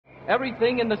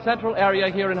Everything in the central area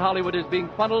here in Hollywood is being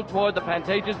funneled toward the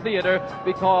Pantages Theater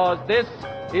because this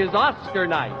is Oscar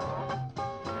night.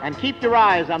 And keep your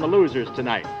eyes on the losers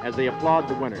tonight as they applaud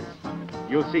the winners.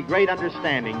 You'll see great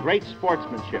understanding, great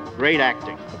sportsmanship, great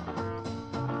acting.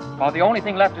 Well, the only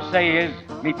thing left to say is,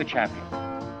 meet the champion.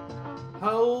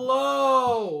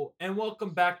 Hello, and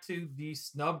welcome back to the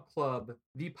Snub Club,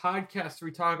 the podcast where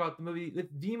we talk about the movie with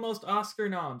the most Oscar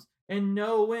noms and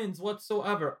no wins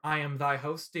whatsoever. I am thy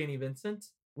host, Danny Vincent.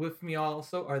 With me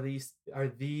also are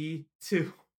the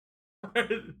two.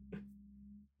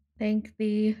 Thank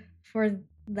thee for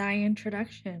thy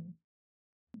introduction,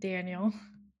 Daniel.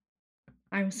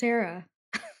 I'm Sarah.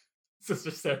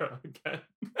 Sister Sarah again.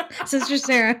 Sister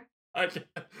Sarah. Okay.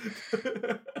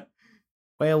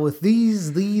 Well, with these,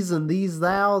 and these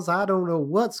thous, I don't know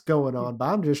what's going on, but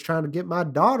I'm just trying to get my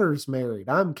daughters married.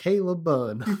 I'm Caleb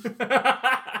Bunn.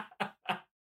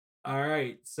 All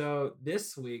right, so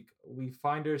this week we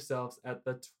find ourselves at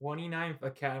the 29th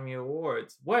Academy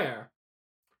Awards, where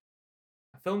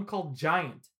a film called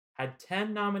Giant had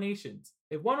 10 nominations.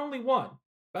 It won only one,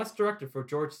 Best Director for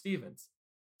George Stevens.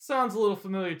 Sounds a little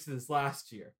familiar to this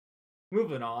last year.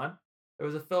 Moving on, there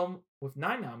was a film with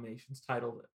 9 nominations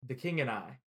titled The King and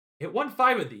I. It won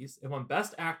 5 of these. It won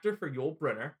Best Actor for Yul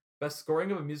Brynner, Best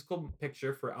Scoring of a Musical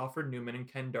Picture for Alfred Newman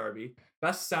and Ken Darby,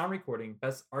 Best Sound Recording,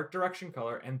 Best Art Direction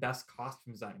Color, and Best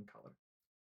Costume Design and Color.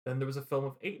 Then there was a film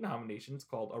with 8 nominations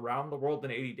called Around the World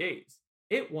in 80 Days.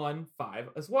 It won 5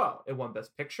 as well. It won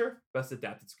Best Picture, Best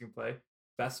Adapted Screenplay,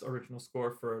 Best Original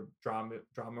Score for drama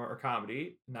or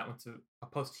comedy, and that went to a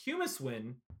posthumous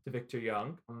win to Victor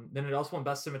Young. Then it also won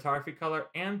Best Cinematography Color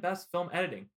and Best Film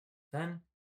Editing. Then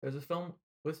there's a film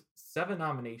with 7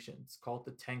 nominations called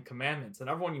The Ten Commandments,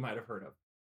 another one you might have heard of.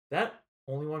 That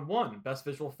only won 1, Best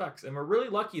Visual Effects, and we're really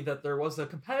lucky that there was a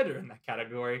competitor in that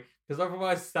category, because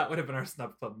otherwise that would have been our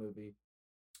Snub Club movie.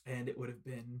 And it would have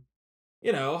been,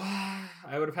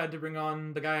 I would have had to bring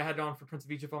on the guy I had on for Prince of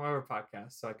Egypt on my other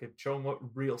podcast so I could show him what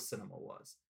real cinema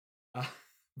was.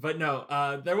 But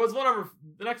no, there was one over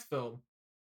the next film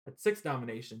had 6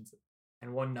 nominations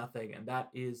and won nothing, and that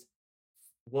is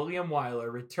William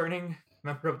Wyler, returning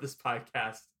member of this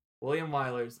podcast, William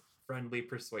Wyler's Friendly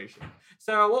Persuasion.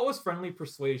 Sarah, what was Friendly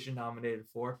Persuasion nominated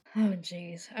for? Oh,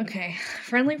 geez. Okay.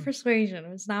 Friendly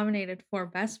Persuasion was nominated for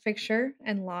Best Picture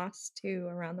and lost to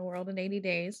Around the World in 80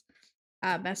 Days.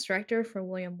 Best Director for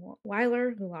William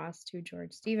Wyler, who lost to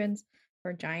George Stevens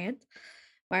for Giant.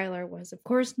 Wyler was, of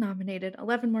course, nominated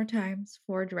 11 more times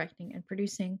for directing and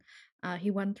producing. He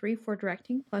won 3 for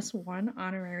directing, plus 1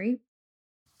 honorary.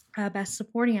 Best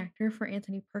Supporting Actor for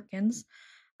Anthony Perkins,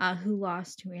 who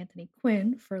lost to Anthony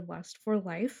Quinn for Lust for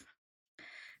Life.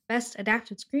 Best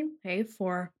Adapted Screenplay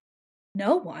for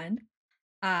no one,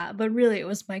 but really it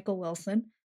was Michael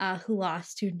Wilson, who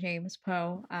lost to James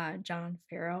Poe, John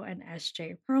Farrow, and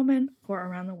S.J. Perlman for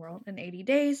Around the World in 80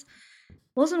 Days.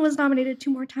 Wilson was nominated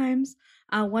 2 more times,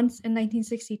 once in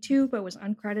 1962, but was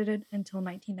uncredited until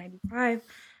 1995,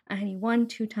 and he won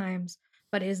 2 times,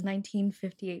 but his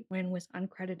 1958 win was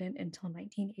uncredited until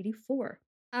 1984.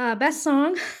 Best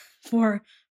Song for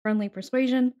Friendly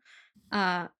Persuasion,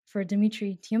 for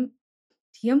Dmitri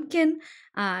Tiomkin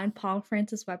and Paul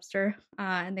Francis Webster,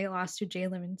 and they lost to Jay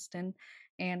Livingston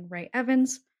and Ray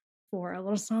Evans for a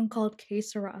little song called Que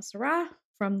Sera Sera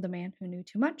from The Man Who Knew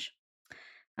Too Much.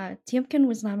 Tiomkin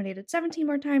was nominated 17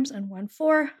 more times and won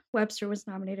 4. Webster was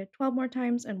nominated 12 more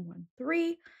times and won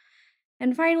 3.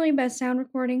 And finally, Best Sound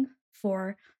Recording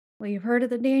for, well, you've heard of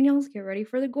the Daniels, get ready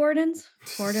for the Gordons,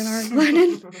 Gordon R.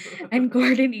 Glennon and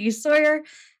Gordon E. Sawyer.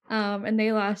 And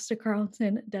they lost to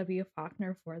Carlton W.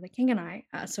 Faulkner for The King and I.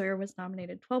 Sawyer was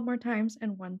nominated 12 more times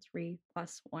and won 3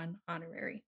 plus 1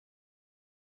 honorary.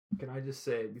 Can I just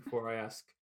say, before I ask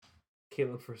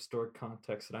Caleb for stored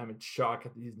context, that I'm in shock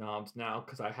at these noms now,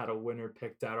 because I had a winner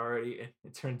picked out already, and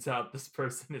it turns out this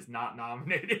person is not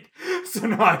nominated. So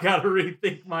now I gotta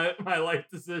rethink my life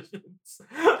decisions.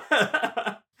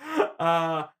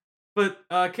 But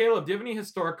Caleb, do you have any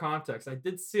historic context? I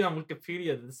did see on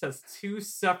Wikipedia that this has 2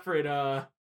 separate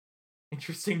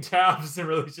interesting tabs in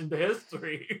relation to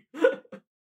history.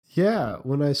 Yeah,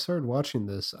 when I started watching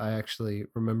this, I actually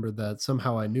remembered that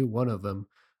somehow I knew one of them.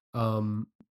 I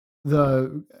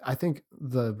think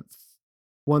the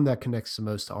one that connects the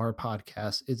most to our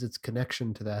podcast is its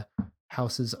connection to the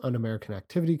House's Un-American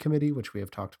Activity Committee, which we have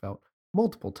talked about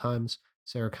multiple times.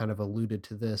 Sarah kind of alluded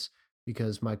to this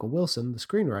because Michael Wilson, the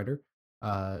screenwriter,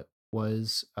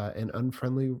 was an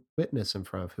unfriendly witness in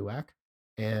front of HUAC.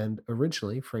 And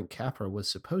originally, Frank Capra was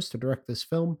supposed to direct this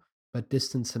film, but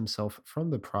distanced himself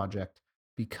from the project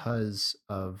because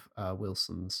of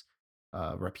Wilson's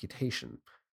reputation.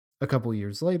 a couple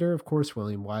years later, of course,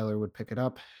 William Wyler would pick it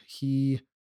up. He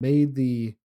made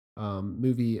the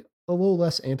movie a little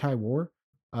less anti-war,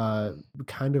 uh,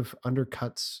 kind of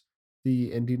undercuts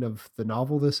the ending of the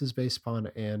novel this is based upon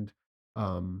and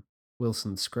um,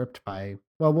 Wilson's script by,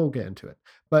 well, we'll get into it.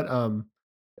 But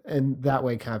and that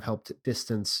way kind of helped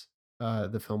distance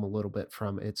the film a little bit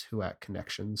from its Huat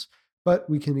connections. But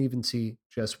we can even see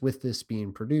just with this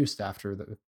being produced after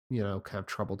the kind of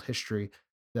troubled history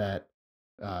that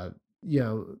uh,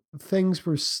 things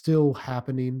were still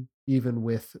happening even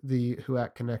with the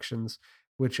Huat connections,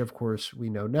 which of course we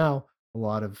know now a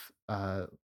lot of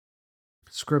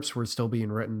scripts were still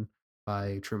being written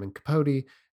by Truman Capote,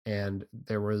 and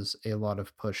there was a lot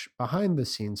of push behind the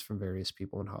scenes from various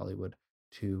people in Hollywood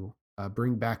to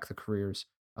bring back the careers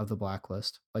of the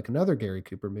Blacklist, like another Gary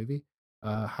Cooper movie,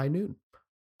 High Noon.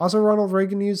 Also, Ronald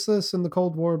Reagan used this in the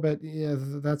Cold War, but yeah,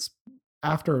 that's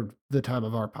after the time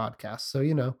of our podcast.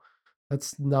 So,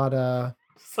 that's not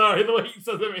Sorry, the way you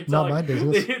said that made not my like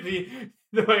business.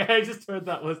 the way I just heard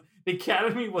that was the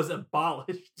Academy was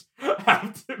abolished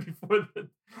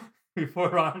before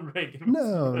Ronald Reagan.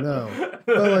 No.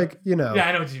 But Yeah,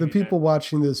 I know what you the mean, people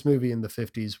watching this movie in the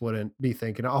 50s wouldn't be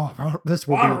thinking, "Oh, this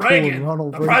will Ronald be cool Reagan, in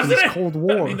Ronald the Reagan's president? Cold I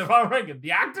War." mean, the Ronald Reagan,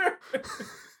 the actor.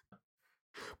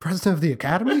 President of the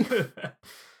Academy?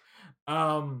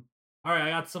 All right, I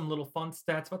got some little fun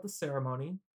stats about the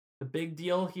ceremony. The big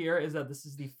deal here is that this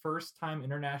is the first time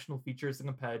international features a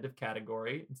competitive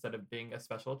category instead of being a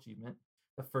special achievement.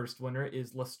 The first winner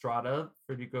is La Strada,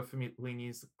 Federico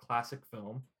Fellini's classic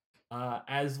film.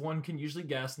 As one can usually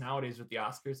guess nowadays with the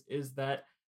Oscars, is that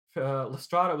La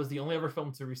Strada was the only ever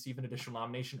film to receive an additional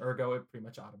nomination, ergo it pretty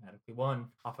much automatically won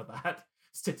off of that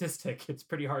statistic. It's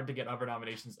pretty hard to get other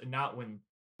nominations and not win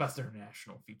Best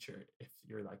International Feature if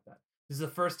you're like that. This is the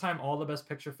first time all the Best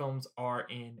Picture films are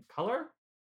in color,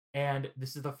 and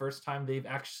this is the first time they've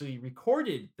actually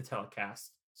recorded the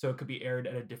telecast so it could be aired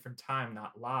at a different time,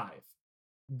 not live.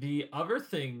 The other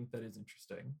thing that is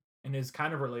interesting and is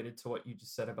kind of related to what you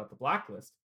just said about the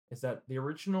Blacklist is that the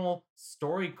original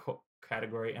story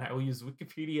category, and I will use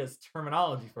Wikipedia's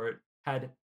terminology for it, had,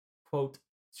 quote,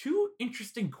 2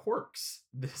 interesting quirks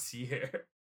this year,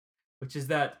 which is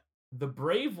that The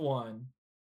Brave One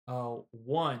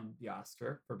won the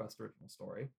Oscar for Best Original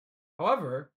Story.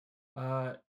 However,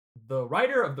 the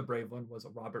writer of The Brave One was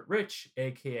Robert Rich,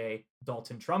 aka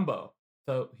Dalton Trumbo,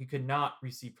 so he could not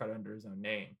receive credit under his own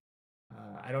name.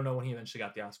 I don't know when he eventually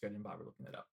got the Oscar. I didn't bother looking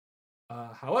it up.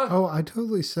 However, Oh, I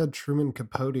totally said Truman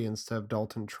Capote instead of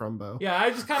Dalton Trumbo. yeah, I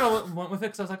just kind of went with it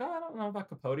because I was like, oh, I don't know about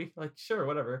Capote. Like, sure,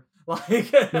 whatever.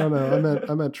 Like, No,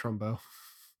 I meant Trumbo.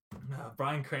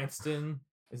 Bryan Cranston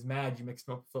is mad you mixed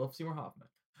him up with Philip Seymour Hoffman.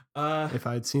 If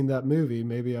I'd seen that movie,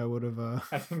 maybe I would have.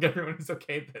 I think everyone is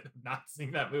okay that not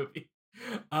seeing that movie.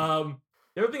 The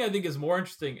other thing I think is more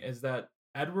interesting is that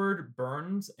Edward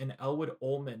Burns and Elwood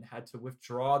Ullman had to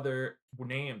withdraw their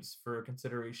names for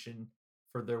consideration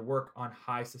for their work on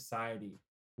High Society,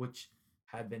 which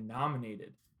had been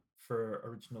nominated for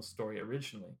original story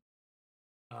originally.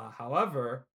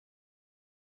 However,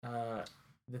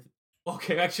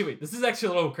 okay, actually, wait, this is actually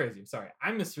a little crazy. Sorry,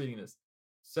 I'm misreading this.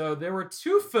 So there were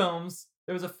 2 films.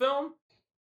 There was a film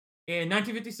in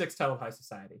 1956 titled High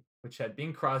Society, which had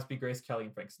Bing Crosby, Grace Kelly,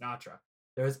 and Frank Sinatra.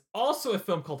 There was also a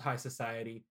film called High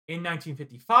Society in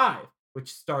 1955,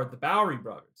 which starred the Bowery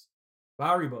Boys.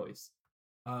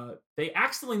 They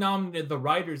accidentally nominated the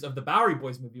writers of the Bowery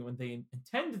Boys movie when they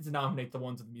intended to nominate the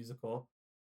ones of the musical.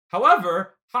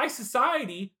 However, High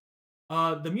Society,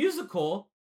 the musical,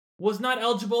 was not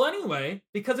eligible anyway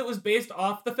because it was based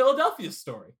off the Philadelphia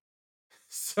story.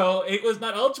 So it was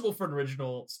not eligible for an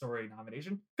original story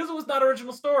nomination because it was not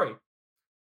original story.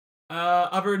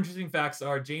 Other interesting facts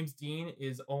are James Dean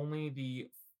is only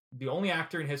the only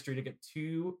actor in history to get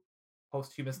 2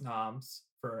 posthumous noms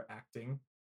for acting.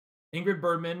 Ingrid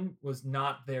Bergman was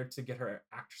not there to get her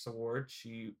actress award.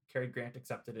 Cary Grant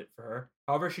accepted it for her.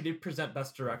 However, she did present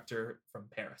Best Director from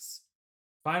Paris.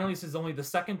 Finally, this is only the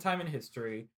second time in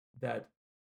history that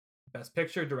Best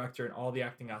Picture, Director, and all the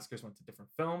acting Oscars went to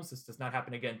different films. This does not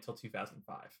happen again until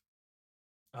 2005.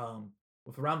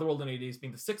 With Around the World in 80 Days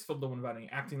being the 6th film to win without any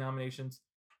acting nominations.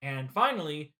 And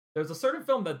finally, there's a certain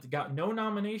film that got no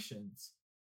nominations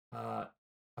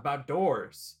about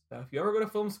doors. Now, if you ever go to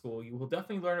film school, you will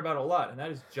definitely learn about a lot, and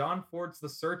that is John Ford's The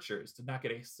Searchers did not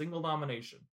get a single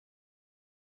nomination.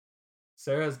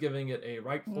 Sarah's giving it a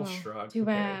rightful shrug. Too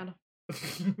bad.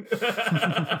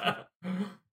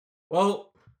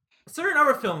 Well, a certain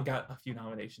other film got a few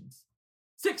nominations.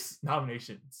 6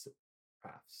 nominations,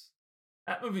 perhaps.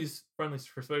 That movie's Friendly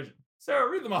Persuasion. Sarah,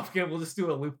 read them off again. We'll just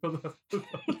do a loop for those.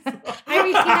 I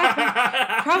mean,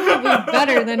 yeah, probably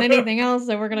better than anything else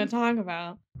that we're going to talk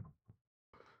about.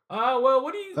 Well,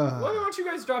 why don't you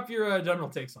guys drop your general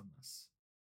takes on this?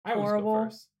 I always Horrible. go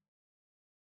first.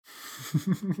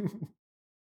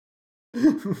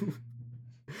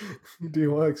 Do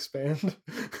you want to expand?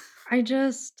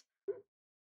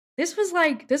 This was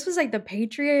like the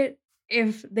Patriot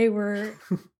if they were.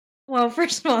 Well,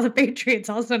 first of all, the Patriot's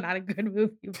also not a good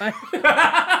movie, but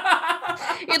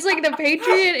it's like the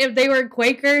Patriot if they were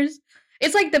Quakers.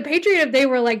 It's like the Patriot if they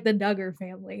were like the Duggar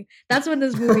family. That's what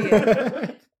this movie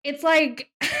is. It's like,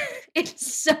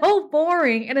 it's so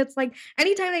boring. And it's like,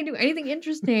 anytime they do anything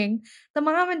interesting, the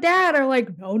mom and dad are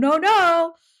like, no, no,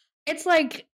 no. It's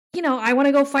like, I want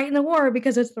to go fight in the war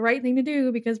because it's the right thing to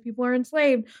do because people are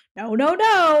enslaved. No, no,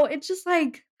 no. It's just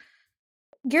like,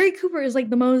 Gary Cooper is like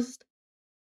the most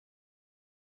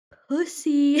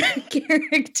pussy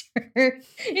character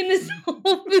in this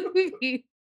whole movie.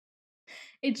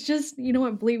 It's just, you know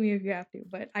what, bleep me if you have to,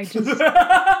 but I just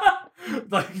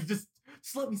like just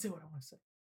let me say what I want to say.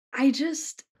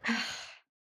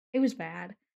 It was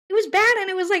bad. It was bad, and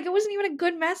it was like it wasn't even a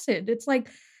good message. It's like,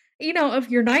 if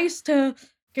you're nice to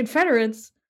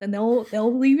Confederates, then they'll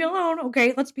leave you alone.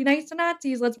 Okay, let's be nice to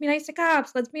Nazis, let's be nice to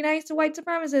cops, let's be nice to white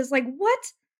supremacists. Like,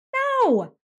 what?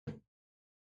 No.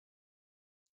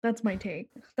 That's my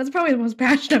take. That's probably the most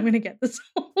passionate I'm gonna get this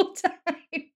whole time.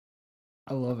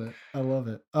 I love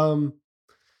it.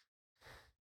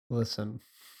 Listen,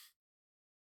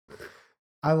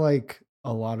 I like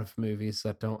a lot of movies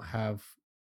that don't have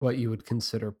what you would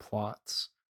consider plots.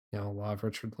 A lot of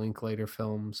Richard Linklater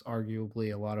films,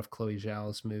 arguably a lot of Chloe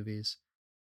Zhao's movies.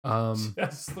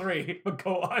 That's 3, but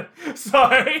go on.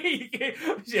 Sorry.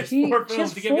 She has 4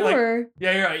 films to give me like.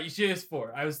 Yeah, you're right. She has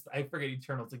 4. I forget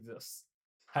Eternals exists.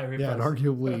 Yeah, and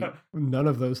arguably none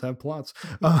of those have plots.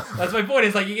 That's my point.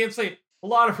 Is like you can't say a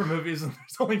lot of her movies and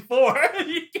there's only 4.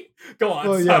 Go on.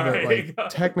 Well, sorry. Yeah, but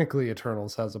technically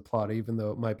Eternals has a plot, even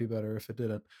though it might be better if it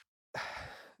didn't.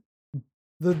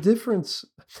 The difference,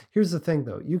 here's the thing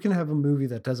though, you can have a movie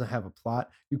that doesn't have a plot.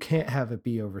 You can't have it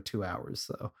be over 2 hours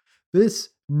though.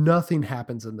 Nothing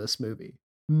happens in this movie.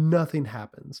 Nothing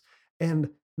happens. And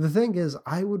the thing is,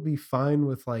 I would be fine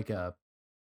with like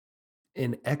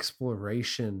an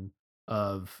exploration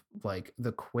of like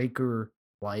the Quaker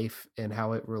life and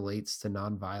how it relates to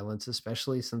nonviolence,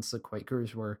 especially since the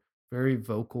Quakers were very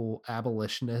vocal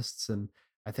abolitionists. And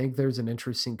I think there's an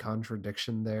interesting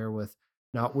contradiction there with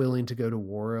not willing to go to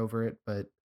war over it, but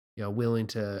willing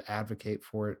to advocate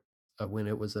for it when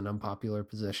it was an unpopular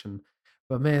position.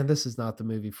 But man, this is not the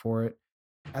movie for it.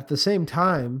 At the same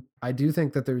time, I do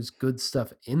think that there's good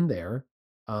stuff in there.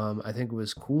 I think it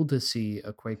was cool to see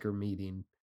a Quaker meeting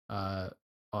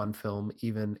on film,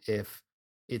 even if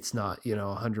it's not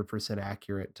 100%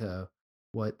 accurate to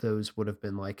what those would have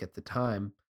been like at the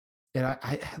time. And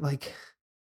I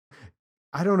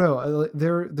don't know.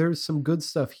 There's some good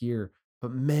stuff here,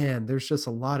 but man, there's just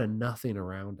a lot of nothing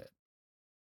around it.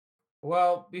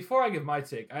 Well, before I give my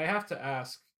take, I have to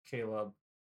ask Caleb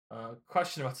a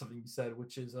question about something you said,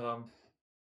 which is,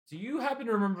 do you happen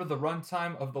to remember the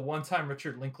runtime of the one time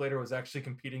Richard Linklater was actually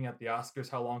competing at the Oscars?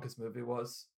 How long his movie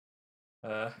was?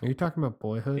 Are you talking about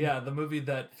Boyhood? Yeah, the movie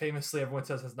that famously everyone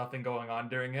says has nothing going on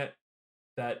during it.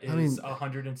 That is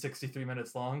 163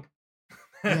 minutes long.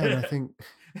 Yeah, and I think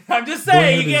I'm just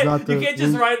saying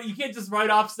you can't just write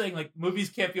off saying like movies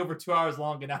can't be over 2 hours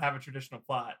long and not have a traditional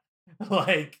plot.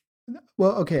 Like,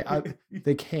 well, okay,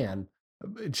 they can.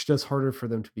 It's just harder for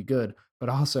them to be good. But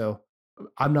also,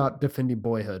 I'm not defending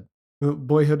Boyhood.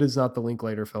 Boyhood is not the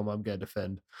Linklater film I'm gonna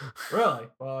defend. Really?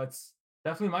 Well, it's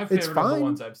definitely my favorite of the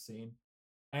ones I've seen.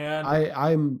 And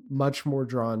I'm much more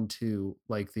drawn to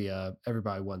like the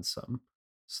Everybody Wants Some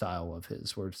style of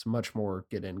his, where it's much more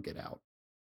get in, get out.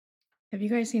 Have you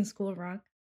guys seen School of Rock?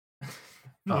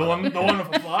 the one with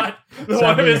a plot? The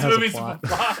one of his movies with a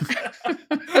plot.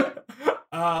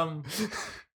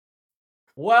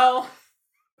 Well,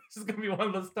 this is gonna be one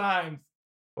of those times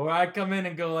where I come in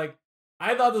and go like,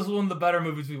 I thought this was one of the better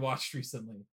movies we watched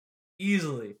recently.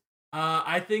 Easily.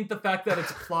 I think the fact that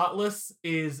it's plotless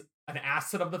is an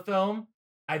asset of the film.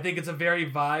 I think it's a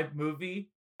very vibe movie.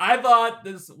 I thought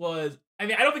this was, I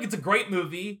don't think it's a great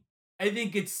movie. I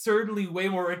think it's certainly way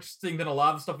more interesting than a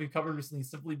lot of stuff we've covered recently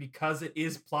simply because it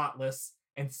is plotless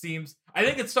and I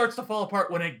think it starts to fall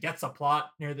apart when it gets a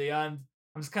plot near the end.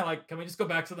 I'm just kind of like, can we just go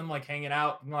back to them like hanging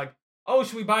out and like, oh,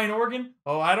 should we buy an organ?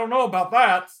 Oh, I don't know about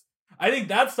that. I think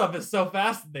that stuff is so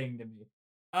fascinating to me.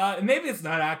 And maybe it's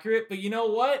not accurate, but you know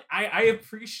what? I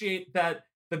appreciate that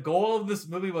the goal of this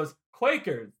movie was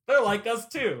Quakers. They're like us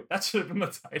too. That should have been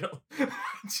the title.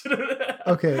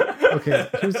 Okay.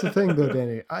 Here's the thing, though,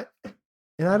 Danny. I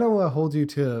don't want to hold you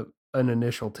to an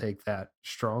initial take that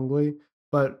strongly,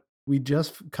 but we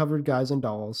just covered Guys and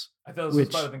Dolls. I thought this was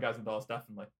better than Guys and Dolls,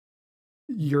 definitely.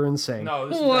 You're insane. No,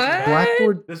 this What? was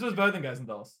Blackboard. This was better than Guys and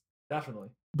Dolls, definitely.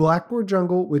 Blackboard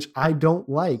Jungle, which I don't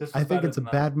like. This was I think better it's a than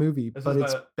that. bad movie, This but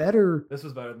was it's better. This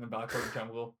was better than Blackboard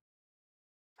Jungle.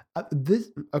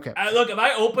 Okay. Look, if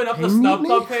I open up the Can Snub you-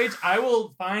 Club page, I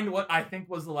will find what I think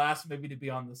was the last movie to be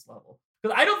on this level.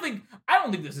 Because I don't think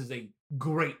this is a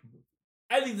great movie.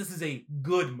 I think this is a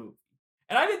good movie.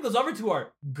 And I think those other two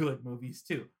are good movies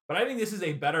too. But I think this is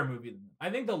a better movie than them. I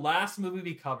think the last movie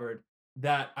we covered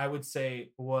that I would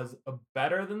say was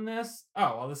better than this.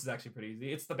 Oh, well, this is actually pretty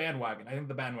easy. It's The Bandwagon. I think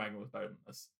The Bandwagon was better than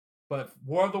this. But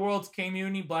War of the Worlds,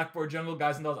 K-Muni, Blackboard Jungle,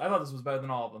 Guys and Dolls, I thought this was better than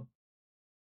all of them.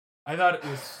 I thought it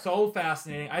was so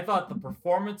fascinating. I thought the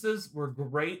performances were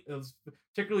great. It was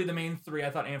particularly the main three.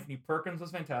 I thought Anthony Perkins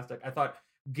was fantastic. I thought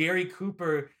Gary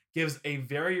Cooper gives a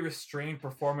very restrained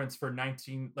performance for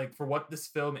for what this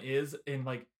film is in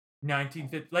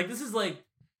 1950. This is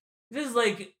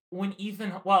like when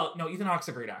Ethan Hawke's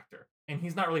a great actor and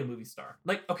he's not really a movie star.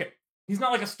 He's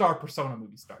not like a star persona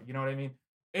movie star. You know what I mean?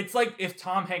 It's like if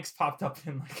Tom Hanks popped up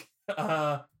in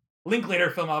Linklater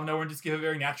film out of nowhere and just give a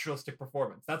very naturalistic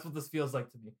performance. That's what this feels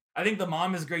like to me. I think the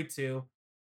mom is great too.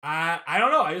 I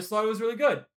don't know. I just thought it was really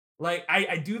good.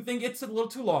 I do think it's a little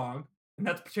too long, and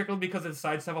that's particularly because it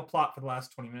decides to have a plot for the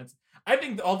last 20 minutes. I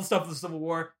think all the stuff with the Civil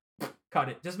War, cut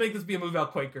it. Just make this be a movie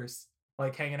about Quakers,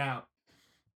 hanging out.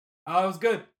 Oh, it was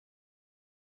good.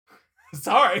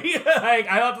 Sorry. I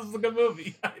thought this was a good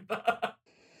movie.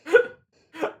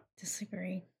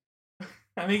 Disagree.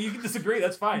 I mean, you can disagree.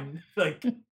 That's fine.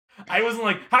 I wasn't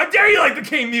like, how dare you like the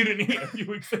K Mutiny a few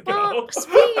weeks ago? Well,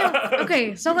 speaking of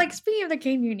the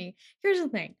K-Muni, here's the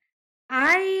thing.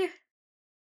 I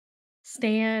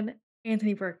stan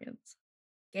Anthony Perkins.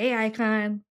 Gay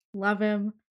icon. Love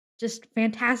him. Just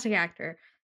fantastic actor.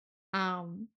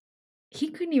 He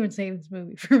couldn't even save this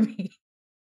movie for me.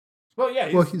 Well, yeah.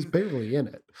 He's barely in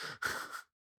it.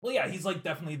 Well, yeah, he's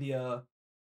definitely the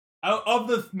of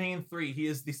the main three, he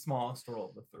is the smallest role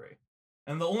of the three.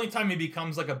 And the only time he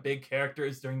becomes a big character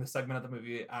is during the segment of the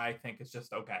movie I think is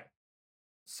just okay.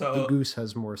 So the goose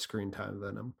has more screen time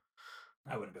than him.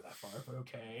 I wouldn't go that far, but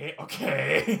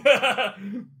okay.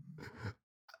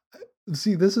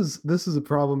 See, this is a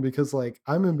problem because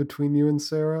I'm in between you and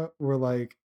Sarah, where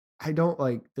I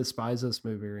don't despise this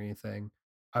movie or anything.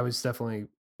 I was definitely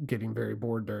getting very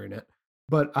bored during it.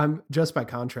 But I'm just by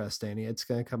contrast, Danny, it's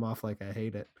gonna come off like I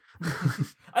hate it.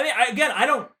 I mean, I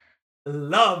don't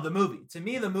love the movie. To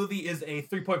me, the movie is a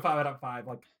 3.5 out of 5,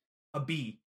 a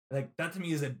B. That to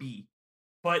me is a B.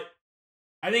 But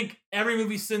I think every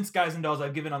movie since Guys and Dolls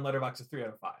I've given on Letterboxd a 3 out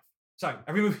of 5. Sorry,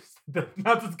 every movie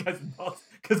not since Guys and Dolls,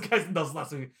 because Guys and Dolls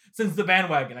last movie. Since The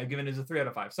Bandwagon, I've given it a 3 out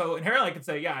of 5. So inherently, I could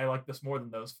say, yeah, I like this more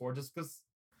than those 4, just because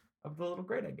of the little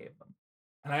grade I gave them.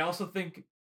 And I also think,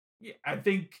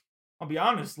 I'll be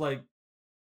honest,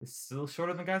 it's still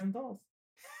shorter than Guys and Dolls.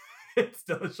 It's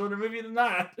still a shorter movie than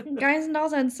that. Guys and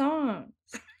Dolls had songs.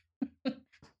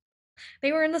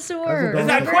 They were in the sewer. Is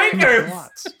that Quakers?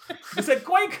 They said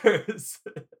Quakers.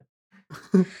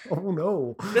 Oh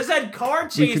no. This had car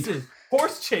chases.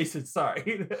 Horse chases,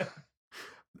 sorry.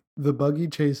 The buggy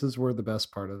chases were the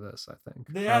best part of this, I think.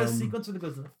 They had a sequence where it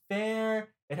goes to the fair.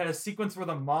 It had a sequence where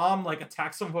the mom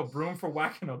attacks him with a broom for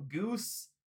whacking a goose.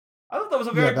 I thought that was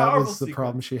a very powerful was the sequence.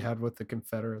 problem she had with the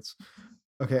Confederates.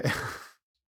 Okay.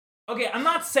 Okay, I'm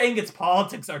not saying its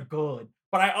politics are good,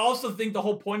 but I also think the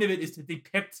whole point of it is to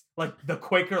depict the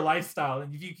Quaker lifestyle.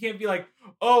 And if you can't be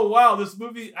oh wow, this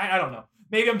movie, I don't know.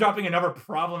 Maybe I'm dropping another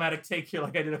problematic take here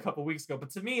like I did a couple weeks ago, but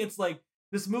to me it's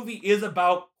this movie is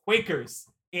about Quakers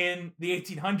in the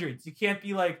 1800s. You can't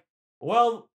be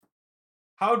well,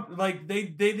 how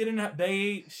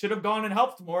they should have gone and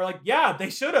helped more. Yeah, they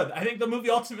should have. I think the movie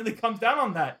ultimately comes down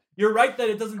on that. You're right that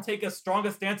it doesn't take as strong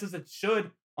a stance as it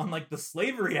should on the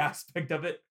slavery aspect of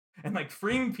it and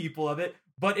freeing people of it,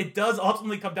 but it does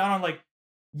ultimately come down on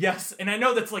yes, and I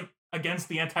know that's against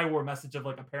the anti-war message of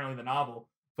apparently the novel,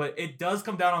 but it does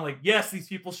come down on yes, these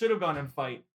people should have gone and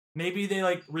fight. Maybe they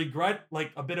regret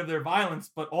a bit of their violence,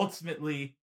 but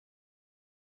ultimately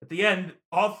at the end,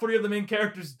 all three of the main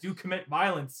characters do commit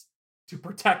violence to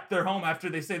protect their home after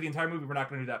they say the entire movie, we're not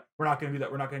going to do that. We're not going to do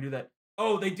that. We're not going to do that.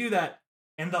 Oh, they do that.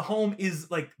 And the home is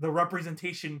the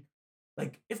representation.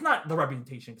 It's not the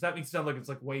representation because that makes it sound like it's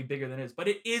way bigger than it is, but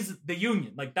it is the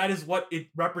Union. That is what it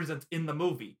represents in the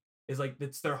movie is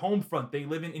it's their home front. They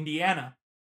live in Indiana.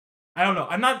 I don't know.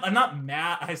 I'm not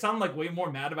mad. I sound like way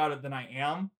more mad about it than I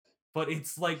am. But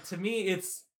it's like, to me,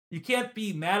 it's, you can't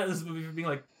be mad at this movie for being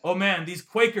like, oh man, these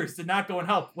Quakers did not go and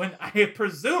help, when I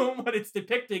presume what it's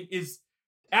depicting is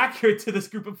accurate to this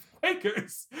group of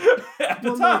Quakers at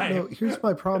the time. No, here's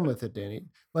my problem with it, Danny.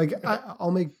 Like,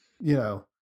 I'll make,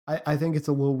 I think it's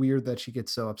a little weird that she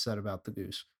gets so upset about the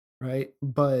goose, right?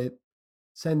 But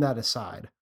send that aside.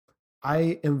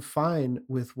 I am fine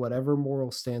with whatever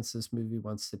moral stance this movie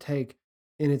wants to take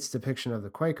in its depiction of the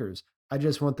Quakers. I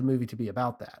just want the movie to be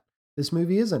about that. This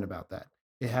movie isn't about that.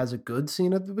 It has a good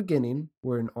scene at the beginning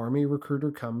where an army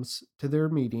recruiter comes to their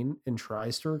meeting and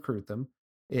tries to recruit them.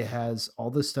 It has all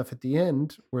this stuff at the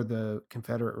end where the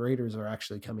Confederate raiders are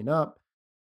actually coming up,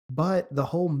 but the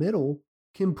whole middle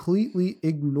completely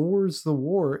ignores the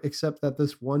war, except that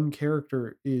this one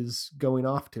character is going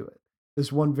off to it.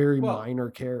 This one very minor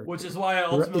character, which is why I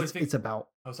ultimately think it's about.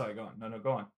 Oh, sorry, go on. No,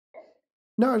 go on.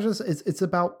 No, it's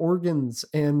about organs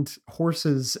and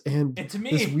horses and to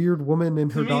me, this weird woman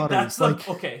and her daughters. That's like,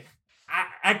 okay,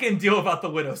 I can deal about the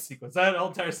widow sequence. That whole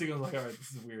entire sequence, like, all right,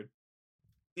 this is weird.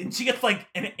 And she gets like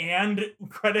an "and"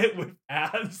 credit with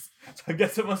 "as," so I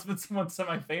guess it must have been someone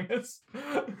semi-famous.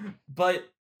 But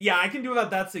yeah, I can do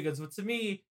about that sequence. But to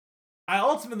me, I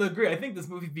ultimately agree. I think this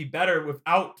movie would be better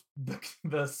without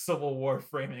the Civil War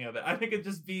framing of it. I think it'd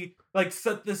just be like,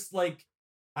 set this like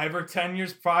either 10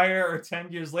 years prior or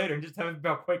 10 years later and just have it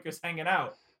about Quakers hanging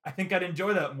out. I think I'd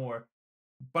enjoy that more.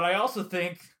 But I also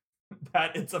think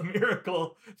that it's a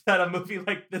miracle that a movie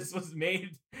like this was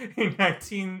made in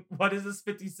 56?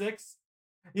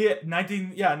 Yeah,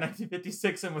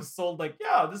 1956, and was sold like,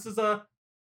 yeah, this is the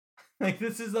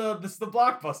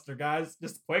blockbuster, guys.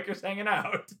 Just Quakers hanging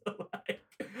out.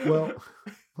 Well,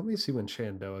 let me see when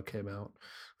Shenandoah came out.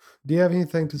 Do you have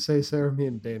anything to say, Sarah? Me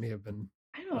and Danny have been.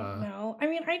 I don't know. I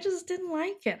mean, I just didn't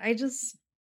like it. I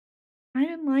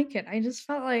didn't like it. I just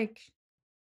felt like,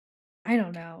 I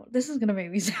don't know. This is gonna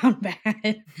make me sound bad.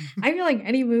 I feel like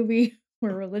any movie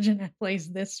where religion plays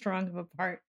this strong of a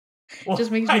part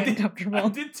just makes me uncomfortable. I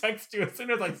did text you as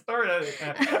soon as I started.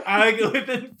 I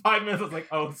within 5 minutes I was like,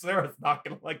 "Oh, Sarah's not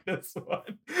gonna like this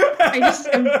one."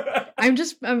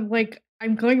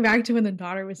 I'm going back to when the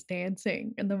daughter was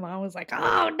dancing and the mom was like,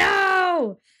 "Oh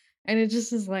no!" And it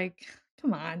just is like,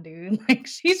 come on, dude. Like,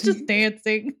 she's just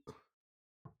dancing.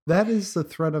 That is the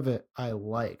thread of it I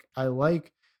like.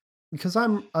 Because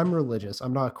I'm religious.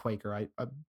 I'm not a Quaker.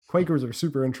 Quakers are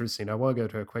super interesting. I want to go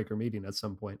to a Quaker meeting at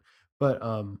some point. But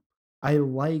I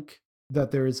like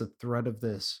that there is a thread of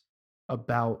this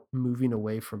about moving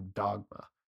away from dogma,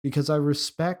 because I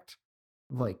respect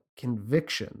like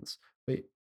convictions, but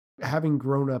having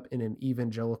grown up in an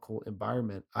evangelical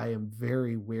environment, I am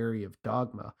very wary of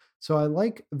dogma. So I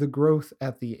like the growth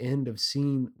at the end of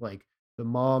seeing like the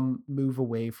mom move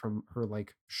away from her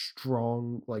like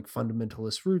strong like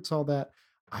fundamentalist roots, all that.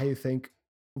 I think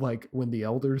like when the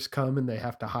elders come and they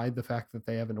have to hide the fact that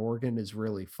they have an organ is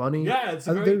really funny. Yeah, it's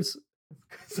a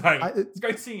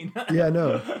great scene. Yeah,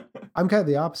 no, I'm kind of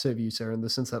the opposite of you, Sarah, in the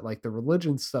sense that like the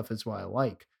religion stuff is what I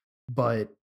like, but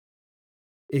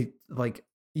it like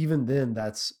even then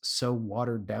that's so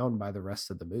watered down by the rest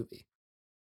of the movie.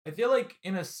 I feel like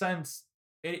in a sense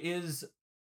it is.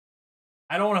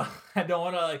 I don't want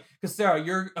to like, because Sarah,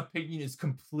 your opinion is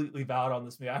completely valid on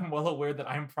this movie. I'm well aware that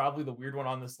I'm probably the weird one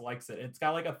on this likes it. It's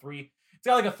got like a 3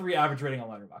 average rating on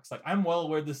Letterboxd. Like, I'm well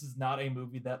aware this is not a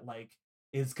movie that like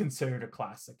is considered a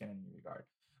classic in any regard.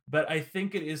 But I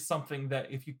think it is something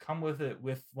that if you come with it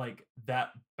with like that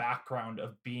background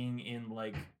of being in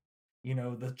like,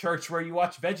 the church where you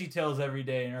watch VeggieTales every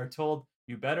day and are told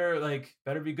you better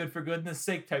be good for goodness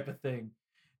sake type of thing.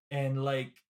 And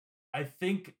like, I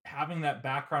think having that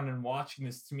background and watching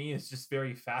this to me is just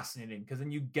very fascinating, because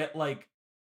then you get like,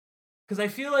 because I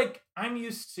feel like I'm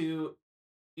used to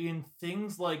in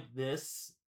things like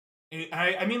this.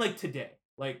 I mean, like today,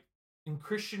 like in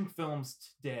Christian films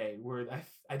today, where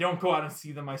I don't go out and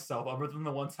see them myself, other than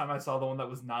the one time I saw the one that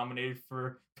was nominated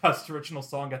for Best Original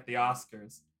Song at the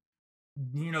Oscars.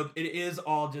 It is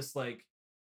all just like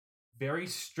very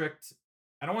strict.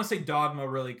 I don't want to say dogma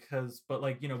really, but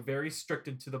like, very strict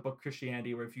into the book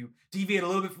Christianity, where if you deviate a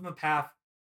little bit from the path,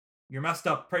 you're messed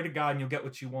up, pray to God and you'll get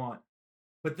what you want.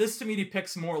 But this to me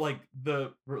depicts more like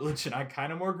the religion I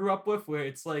kind of more grew up with, where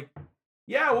it's like,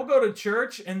 yeah, we'll go to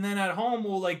church and then at home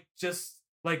we'll like just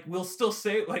like, we'll still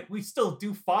say like, we still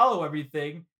do follow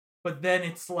everything, but then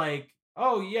it's like,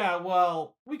 oh yeah,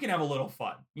 well, we can have a little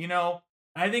fun,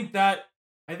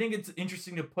 I think it's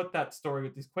interesting to put that story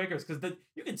with these Quakers, because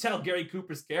you can tell Gary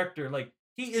Cooper's character, like,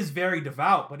 he is very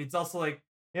devout, but it's also like,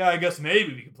 yeah, I guess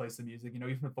maybe we can play some music,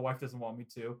 even if the wife doesn't want me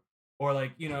to. Or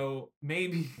like,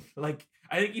 maybe like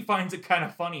I think he finds it kind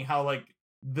of funny how like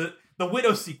the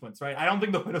widow sequence, right? I don't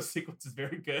think the widow sequence is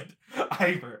very good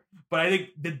either, but I think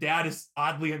the dad is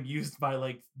oddly amused by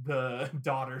like the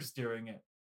daughters during it.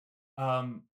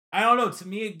 I don't know. To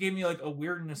me, it gave me like a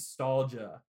weird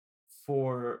nostalgia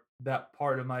for that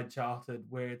part of my childhood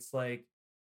where it's like,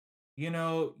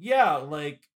 yeah,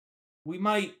 like we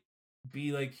might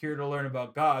be like here to learn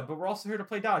about God, but we're also here to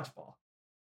play dodgeball.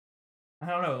 I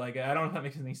don't know, like I don't know if that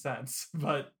makes any sense,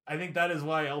 but I think that is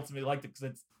why I ultimately liked it, because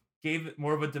it gave it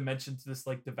more of a dimension to this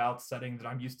like devout setting that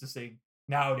I'm used to seeing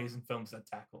nowadays in films that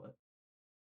tackle it.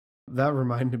 That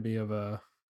reminded me of I'm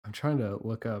trying to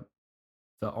look up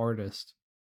the artist,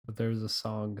 but there's a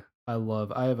song I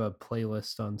love. I have a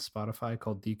playlist on Spotify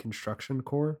called Deconstruction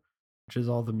Core, which is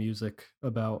all the music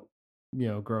about,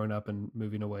 growing up and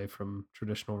moving away from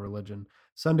traditional religion.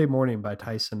 Sunday Morning by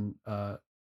Tyson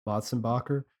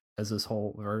Motzenbacher has this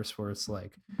whole verse where it's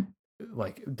like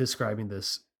describing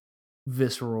this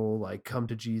visceral, like come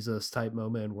to Jesus type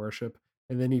moment in worship.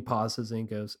 And then he pauses and he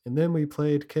goes, and then we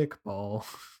played kickball.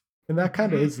 And that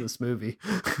kind of is this movie.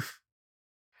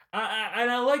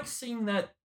 And I like seeing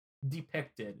that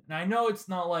depicted. And I know it's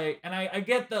not like, and I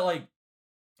get that, like,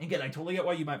 again, I totally get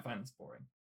why you might find this boring.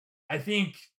 I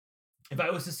think if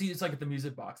I was to see this like at the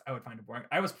music box, I would find it boring.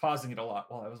 I was pausing it a lot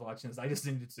while I was watching this. I just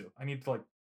needed to. I needed to like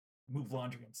move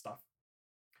laundry and stuff.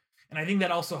 And I think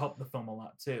that also helped the film a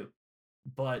lot too.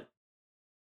 But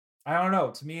I don't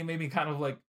know. To me, it made me kind of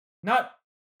like, not,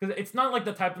 because it's not like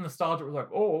the type of nostalgia where like,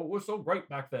 oh, it was so great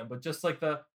back then, but just like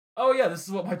oh yeah, this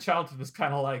is what my childhood was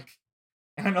kind of like.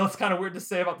 And I know it's kind of weird to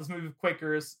say about this movie of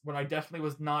Quakers when I definitely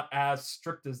was not as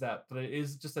strict as that, but it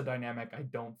is just a dynamic I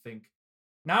don't think.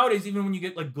 Nowadays, even when you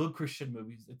get like good Christian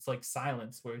movies, it's like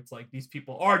Silence, where it's like these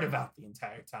people are devout the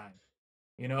entire time,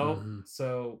 Mm-hmm.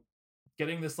 So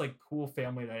getting this like cool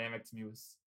family dynamic to me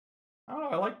was, I don't know,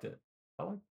 I liked it. It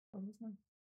was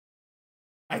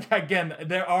nice. Again,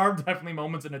 there are definitely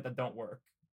moments in it that don't work,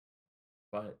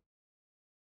 but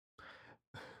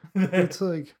It's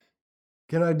like,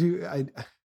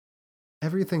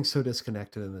 everything's so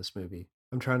disconnected in this movie.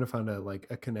 I'm trying to find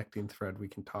a connecting thread we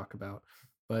can talk about.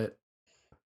 But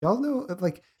y'all know,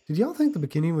 like, did y'all think the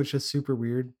beginning was just super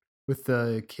weird with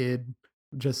the kid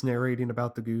just narrating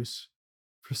about the goose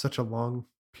for such a long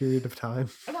period of time?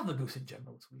 I thought the goose in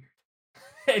general was weird.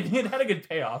 It had a good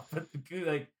payoff, but the goose,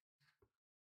 like,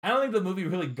 I don't think the movie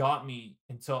really got me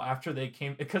until after they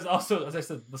came, because also, as I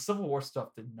said, the Civil War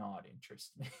stuff did not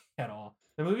interest me at all.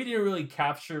 The movie didn't really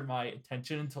capture my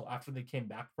attention until after they came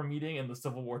back from meeting and the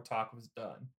Civil War talk was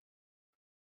done.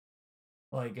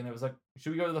 Like, and it was like,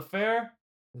 should we go to the fair?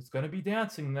 There's going to be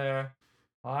dancing there.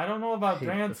 I don't know about I hate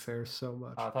dance. the fair so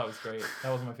much. I thought it was great.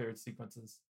 That was one of my favorite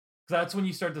sequences. Because that's when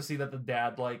you start to see that the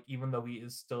dad, like, even though he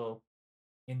is still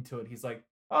into it, he's like,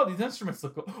 oh, these instruments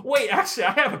look cool. Wait, actually,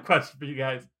 I have a question for you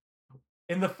guys.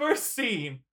 In the first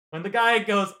scene, when the guy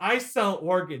goes, I sell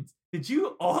organs, did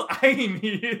you all, I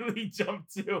immediately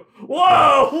jumped to,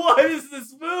 whoa, what is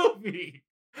this movie?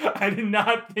 I did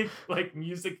not think, like,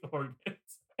 music organs.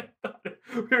 I thought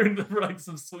we were in for, like,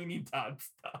 some Sweeney Todd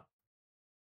stuff.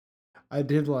 I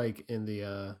did like in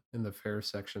the fair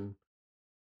section,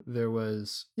 there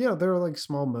was, there were like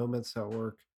small moments that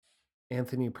work.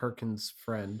 Anthony Perkins'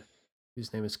 friend,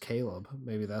 whose name is Caleb.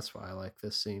 Maybe that's why I like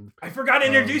this scene. I forgot to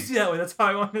introduce you that way. That's how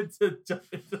I wanted to jump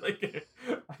into like.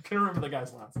 I couldn't remember the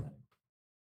guy's last name.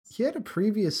 He had a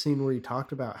previous scene where he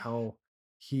talked about how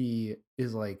he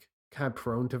is like kind of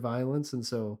prone to violence, and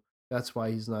so that's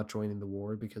why he's not joining the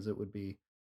war, because it would be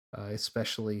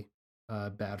especially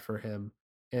bad for him.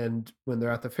 And when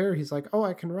they're at the fair, he's like, "Oh,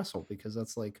 I can wrestle because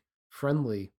that's like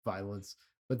friendly violence."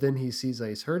 But then he sees that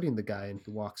he's hurting the guy and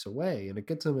he walks away, and it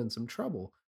gets him in some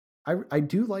trouble. I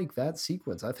do like that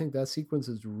sequence. I think that sequence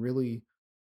is really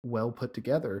well put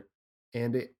together,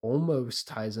 and it almost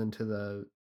ties into the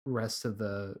rest of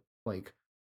the like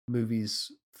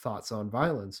movie's thoughts on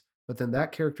violence. But then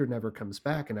that character never comes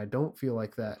back, and I don't feel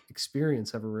like that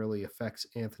experience ever really affects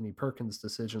Anthony Perkins'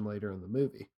 decision later in the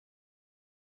movie.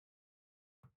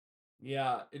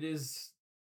 Yeah, it is.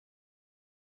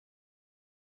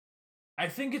 I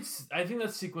think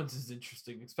that sequence is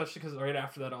interesting, especially because right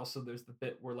after that, also there's the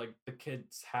bit where like the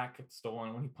kid's hat gets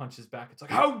stolen. When he punches back, it's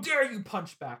like, how dare you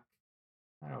punch back?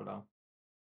 I don't know.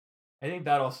 I think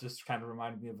that also just kind of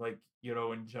reminded me of like,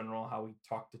 in general, how we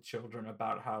talk to children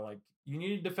about how like you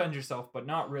need to defend yourself, but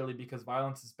not really, because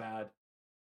violence is bad.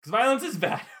 Because violence is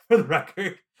bad, for the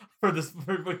record, for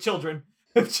children.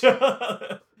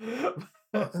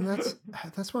 Well, and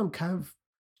that's why I'm kind of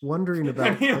wondering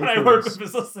about. When I work with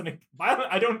is listening,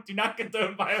 do not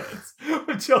condone violence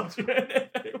with children.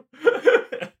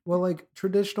 Well, like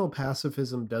traditional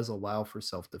pacifism does allow for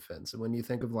self-defense. And when you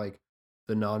think of like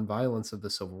the nonviolence of the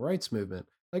civil rights movement,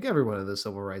 like everyone in the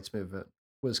civil rights movement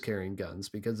was carrying guns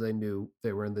because they knew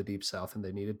they were in the deep south and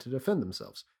they needed to defend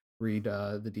themselves. Read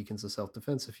the Deacons of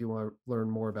Self-Defense if you want to learn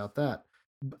more about that.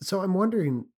 So I'm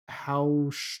wondering how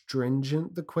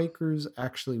stringent the Quakers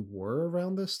actually were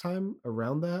around this time,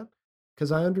 around that,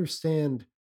 because I understand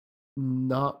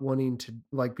not wanting to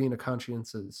like being a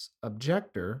conscientious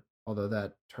objector, although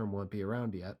that term won't be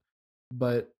around yet.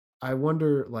 But I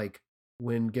wonder, like,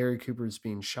 when Gary Cooper's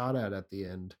being shot at the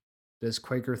end, does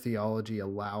Quaker theology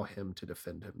allow him to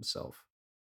defend himself?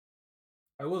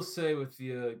 I will say with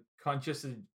the conscious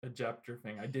ejector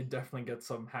thing, I did definitely get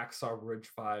some Hacksaw Ridge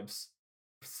vibes,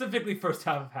 specifically first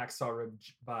half of Hacksaw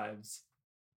Ridge vibes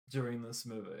during this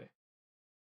movie,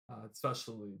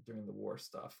 especially during the war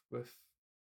stuff with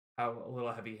how a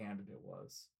little heavy-handed it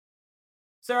was.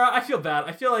 Sarah, I feel bad.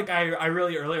 I feel like I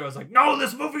really earlier was like, no,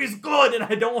 this movie is good, and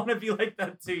I don't want to be like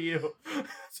that to you.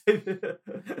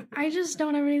 I just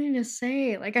don't have anything to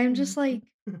say. Like, I'm just like,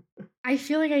 I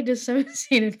feel like I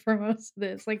dissociated for most of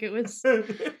this. Like, it was,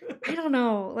 I don't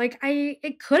know. Like,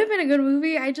 it could have been a good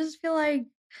movie. I just feel like,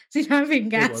 see, I'm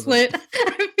being It wasn't. gaslit.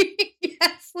 I'm being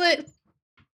gaslit.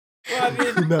 Well,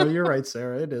 I mean, No, you're right,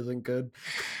 Sarah. It isn't good.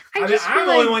 I I mean, just I'm feel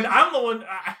the only like, one. I'm the one.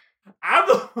 I'm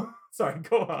the. Sorry,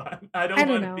 go on. I I don't don't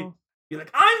want to know. be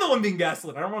like I'm the one being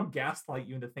gaslit. I don't want to gaslight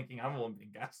you into thinking I'm the one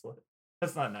being gaslit.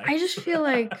 That's not nice. I just feel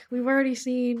like we've already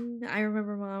seen I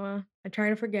Remember Mama. I try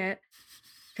to forget.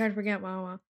 Try to forget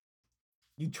Mama.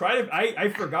 You try to. I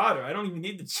forgot her. I don't even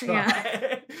need to try.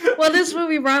 Yeah. Well, this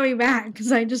movie brought me back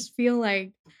because I just feel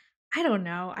like, I don't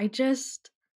know. I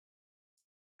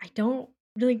don't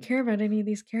really care about any of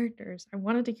these characters. I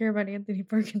wanted to care about Anthony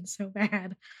Perkins so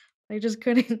bad. I just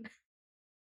couldn't.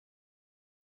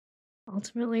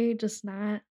 Ultimately, it's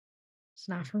not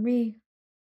for me.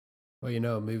 Well,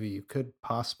 a movie you could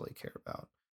possibly care about.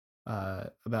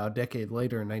 About a decade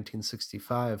later in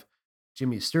 1965,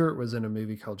 Jimmy Stewart was in a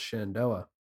movie called Shenandoah,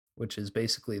 which is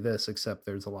basically this, except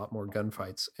there's a lot more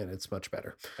gunfights and it's much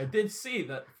better. I did see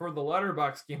that for the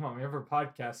Letterboxd Game on Ever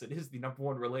podcast, it is the #1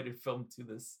 related film to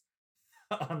this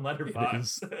on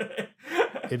Letterboxd.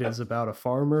 It is about a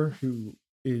farmer who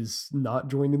is not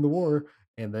joining the war,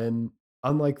 and then,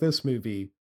 unlike this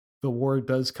movie, the war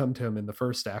does come to him in the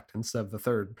first act instead of the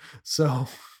third. So,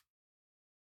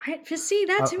 I just see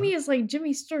that to uh, me is like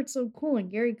Jimmy Stewart's so cool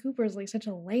and Gary Cooper is like such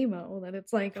a lame-o that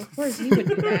it's like, of course he would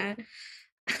do that.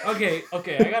 Okay,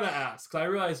 I gotta ask, because I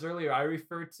realized earlier I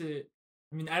referred to.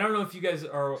 I mean, I don't know if you guys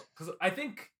are, because I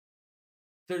think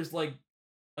there's like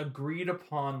agreed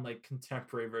upon like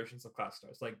contemporary versions of class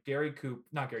stars, like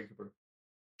not Gary Cooper,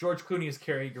 George Clooney is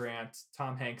Cary Grant,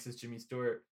 Tom Hanks is Jimmy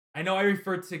Stewart. I know I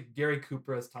referred to Gary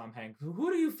Cooper as Tom Hanks. Who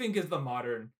do you think is the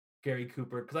modern Gary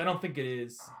Cooper? Because I don't think it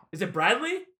is. Is it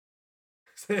Bradley?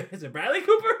 Is it Bradley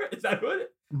Cooper? Is that who it is?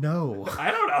 no.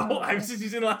 I don't know. No. I'm just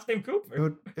using the last name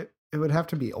Cooper. It would have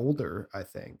to be older, I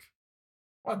think.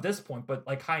 Well, at this point, but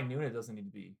like High Noon, it doesn't need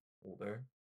to be older.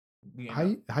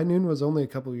 High Noon was only a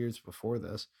couple years before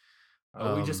this.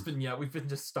 We've been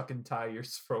just stuck in tie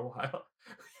years for a while.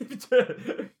 Let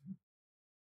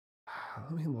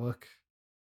me look.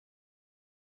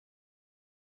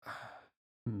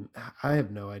 I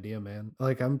have no idea, man.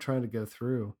 Like, I'm trying to go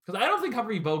through. Because I don't think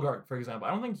Humphrey Bogart, for example,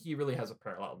 I don't think he really has a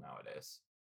parallel nowadays.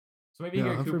 So maybe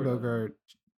Gary Humphrey Cooper doesn't. Bogart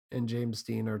and James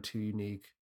Dean are too unique.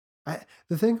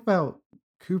 The thing about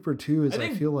Cooper too is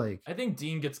I feel like I think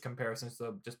Dean gets comparisons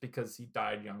though just because he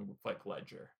died young with like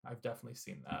Ledger. I've definitely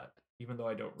seen that, even though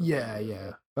I don't.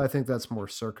 Yeah. But I think that's more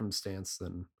circumstance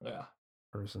than Yeah.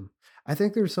 person. I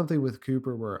think there's something with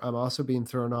Cooper where I'm also being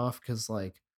thrown off because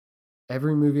like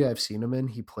every movie I've seen him in,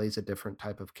 he plays a different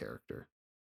type of character.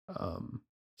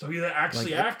 So he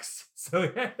actually acts. So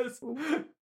yes.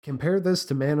 Compare this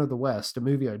to Man of the West, a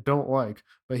movie I don't like,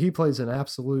 but he plays an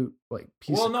absolute like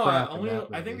piece of crap.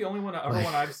 I think the only one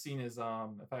I've seen is if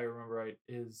I remember right,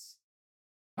 is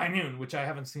High Noon, which I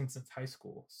haven't seen since high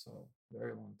school, so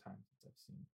very long time since I've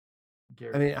seen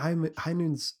Gary. I mean,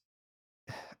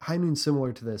 High Noon's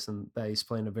similar to this in that he's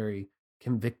playing a very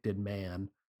convicted man.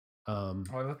 I've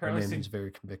a apparently man seen. who's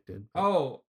very convicted. But...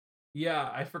 Oh,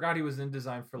 yeah, I forgot he was in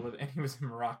Design for Living, and he was in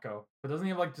Morocco. But doesn't he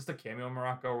have like just a cameo in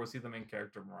Morocco, or was he the main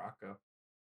character in Morocco?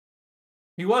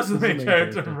 He was the main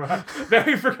character in Morocco.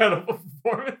 Very forgettable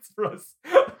performance for us.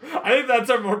 I think that's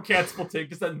our more cancelable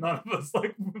take, is that none of us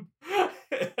like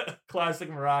classic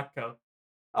Morocco.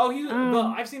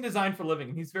 Oh, I've seen Design for Living,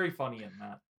 and he's very funny in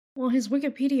that. Well, his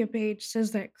Wikipedia page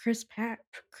says that Chris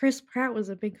Pratt was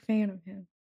a big fan of him,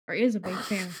 or is a big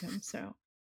fan of him. So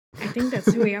I think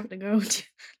that's who we have to go to.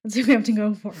 That's who we have to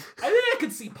go for. I think I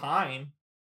could see Pine.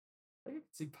 I could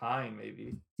see Pine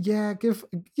maybe. Yeah,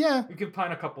 We give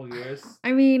Pine a couple years.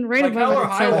 I mean, right Like above Hell it, or it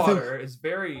High says Water is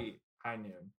very high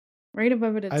noon. right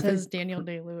above it. It I says think Daniel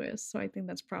Day-Lewis, so I think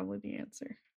that's probably the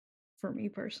answer for me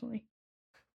personally.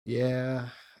 yeah,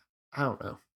 I don't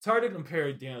know. It's hard to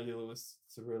compare Daniel Day-Lewis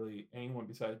to really anyone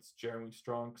besides Jeremy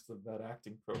Strong because of that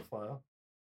acting profile.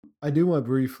 I do want to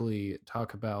briefly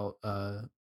talk about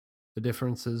the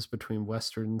differences between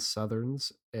Westerns,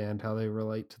 Southerns, and how they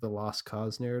relate to the Lost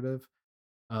Cause narrative.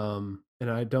 And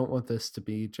I don't want this to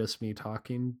be just me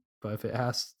talking, but if it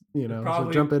has, so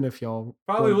probably- jump in if y'all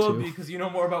Probably want will to. be because you know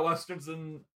more about Westerns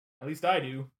than at least I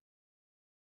do.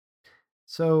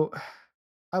 So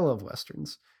I love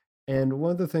Westerns. And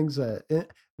one of the things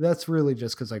that's really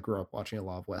just because I grew up watching a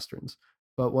lot of Westerns.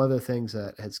 But one of the things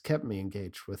that has kept me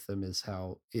engaged with them is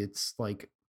how it's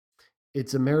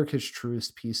America's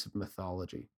truest piece of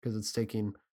mythology because it's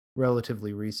taking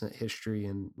relatively recent history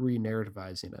and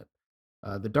re-narrativizing it.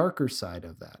 The darker side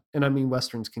of that, and I mean,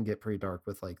 Westerns can get pretty dark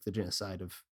with like the genocide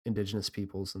of indigenous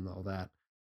peoples and all that.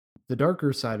 The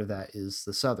darker side of that is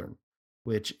the Southern,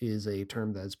 which is a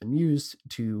term that has been used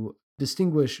to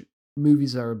distinguish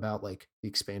movies that are about like the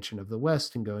expansion of the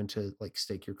West and going to like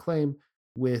stake your claim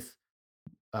with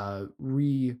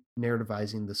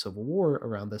re-narrativizing the Civil War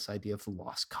around this idea of the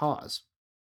lost cause.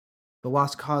 The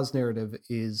lost cause narrative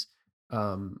is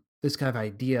this kind of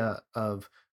idea of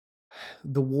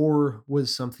the war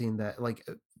was something that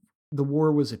the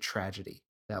war was a tragedy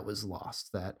that was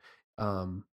lost, that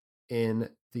in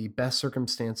the best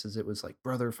circumstances it was like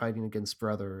brother fighting against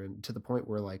brother, and to the point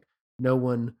where like no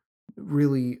one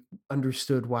really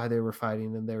understood why they were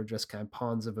fighting and they were just kind of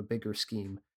pawns of a bigger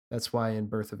scheme. That's why in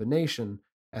Birth of a Nation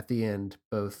at the end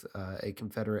both a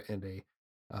Confederate and a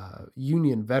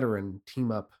Union veteran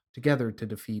team up together to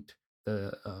defeat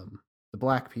the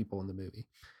black people in the movie.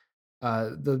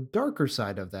 The darker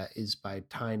side of that is by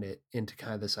tying it into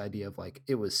kind of this idea of like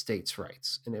it was states'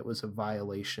 rights and it was a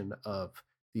violation of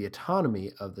the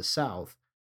autonomy of the South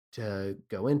to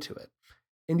go into it.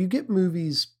 And you get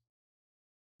movies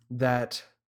that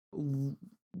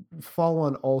fall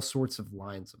on all sorts of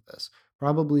lines of this.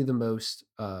 Probably the most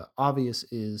obvious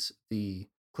is the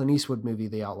Clint Eastwood movie,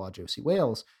 The Outlaw Josie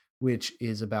Wales, which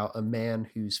is about a man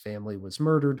whose family was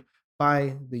murdered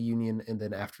by the Union, and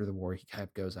then after the war, he kind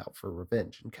of goes out for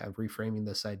revenge and kind of reframing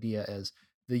this idea as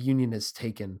the Union has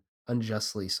taken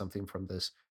unjustly something from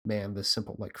this man, this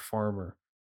simple like farmer,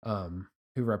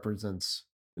 who represents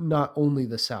not only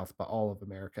the South but all of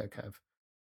America, kind of.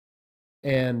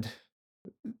 And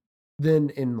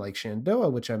then in like Shenandoah,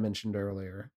 which I mentioned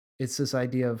earlier, it's this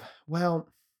idea of, well,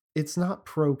 it's not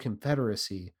pro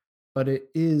Confederacy, but it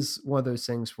is one of those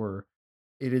things where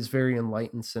it is very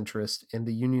enlightened centrist, and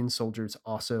the Union soldiers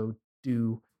also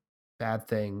do bad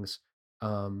things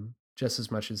just as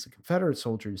much as the Confederate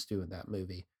soldiers do in that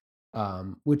movie,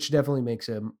 which definitely makes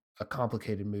it a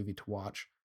complicated movie to watch.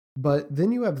 But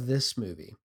then you have this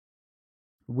movie,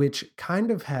 which kind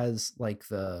of has like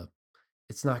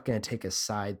it's not going to take a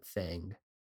side thing,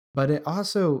 but it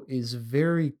also is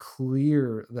very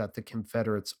clear that the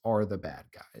Confederates are the bad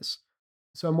guys.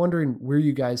 So I'm wondering where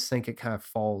you guys think it kind of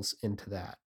falls into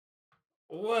that.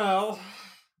 Well,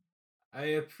 I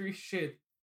appreciate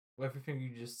everything you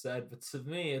just said, but to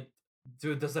me,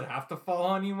 does it have to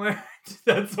fall anywhere?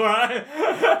 That's why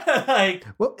like.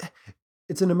 Well,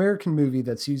 it's an American movie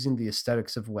that's using the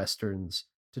aesthetics of Westerns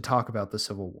to talk about the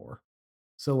Civil War.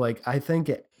 So like I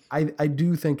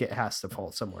do think it has to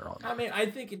fall somewhere on there. I mean, I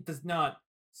think it does not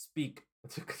speak.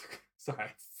 Sorry,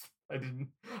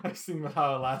 I seen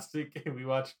how last week we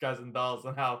watched Guys and Dolls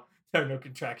and how there are no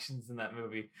contractions in that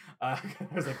movie. I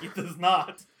was like, it does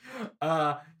not.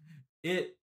 I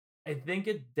think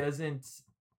it doesn't.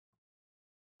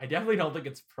 I definitely don't think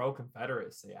it's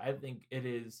pro-Confederacy. I think it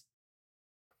is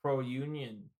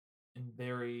pro-Union and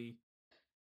very,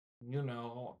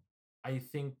 I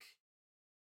think.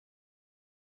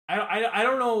 I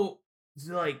don't know,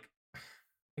 like,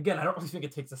 again, I don't really think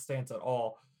it takes a stance at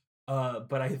all.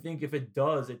 But I think if it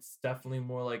does, it's definitely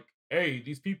more like, hey,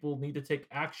 these people need to take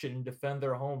action and defend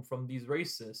their home from these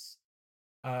racists.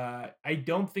 I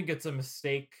don't think it's a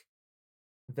mistake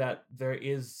that there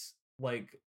is,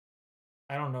 like,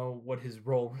 I don't know what his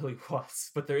role really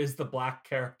was, but there is the black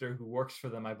character who works for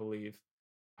them, I believe.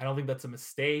 I don't think that's a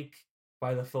mistake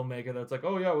by the filmmaker that's like,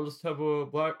 oh yeah, we'll just have a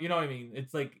black, you know what I mean?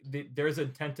 It's like there's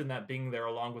intent in that being there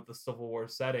along with the Civil War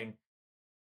setting.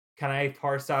 Can I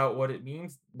parse out what it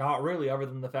means? Not really, other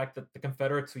than the fact that the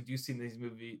Confederates we do see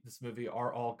in this movie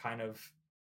are all kind of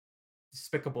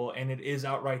despicable, and it is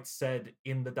outright said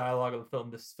in the dialogue of the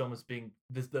film, this film is being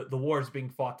the war is being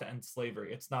fought to end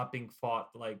slavery. It's not being fought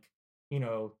like, you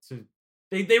know, to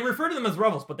they refer to them as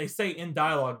rebels, but they say in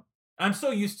dialogue. I'm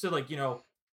so used to, like, you know,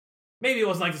 maybe it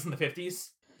wasn't like this in the 50s,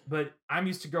 but I'm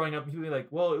used to growing up and people be like,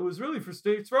 well, it was really for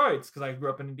states' rights because I grew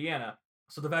up in Indiana.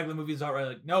 So the fact that the movie is outright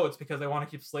like, no, it's because they want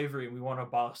to keep slavery and we want to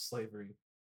abolish slavery.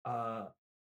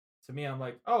 To me, I'm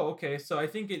like, oh, okay. So I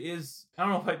think it is, I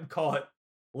don't know if I can call it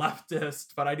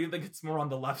leftist, but I do think it's more on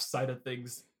the left side of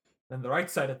things than the right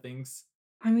side of things.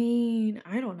 I mean,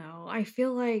 I don't know. I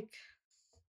feel like,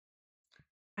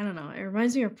 I don't know. It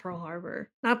reminds me of Pearl Harbor,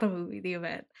 not the movie, the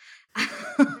event.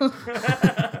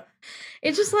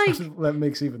 It's just like, that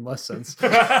makes even less sense. no,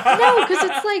 because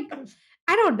it's like,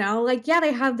 I don't know. Like, yeah,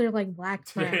 they have their like black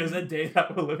Today is a friend, day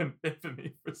that will live in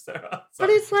infamy for Sarah.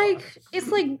 but Sorry, it's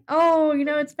go on. like, oh, you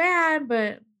know, it's bad,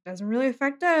 but it doesn't really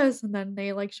affect us. And then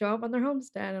they like show up on their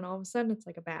homestead, and all of a sudden, it's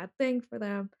like a bad thing for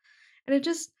them. And it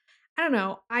just, I don't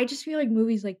know. I just feel like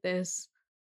movies like this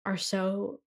are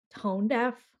so tone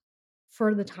deaf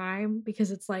for the time,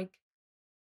 because it's like,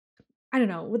 I don't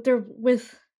know, with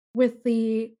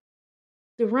the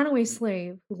runaway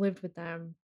slave who lived with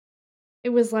them. It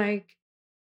was like,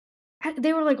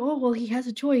 they were like, oh well, he has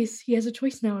a choice. He has a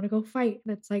choice now to go fight,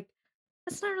 and it's like,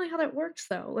 that's not really how that works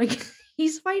though. Like,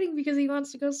 he's fighting because he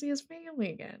wants to go see his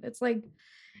family again. It's like,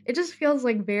 it just feels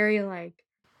like very like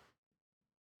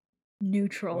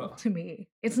neutral Well, to me.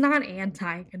 It's not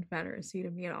anti-Confederacy to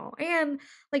me at all. And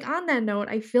like, on that note,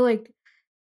 I feel like,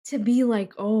 to be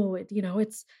like, oh, you know,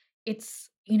 it's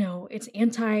you know, it's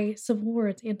anti-Civil War,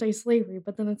 it's anti-slavery,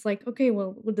 but then it's like, okay,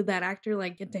 well, did that actor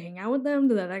like get to hang out with them?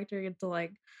 Did that actor get to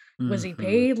like, was he Mhm.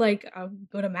 paid like a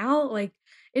good amount? Like,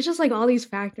 it's just like all these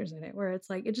factors in it where it's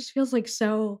like, it just feels like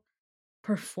so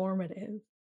performative.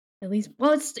 At least,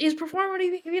 well, it's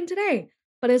performative even today,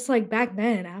 but it's like back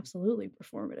then, absolutely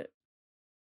performative.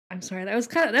 I'm sorry, that was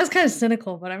kind of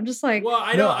cynical, but I'm just like, well,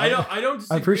 I No, don't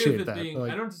disagree appreciate with it that, being.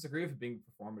 like- I don't disagree with it being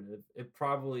performative. It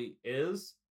probably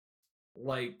is,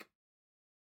 like,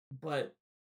 but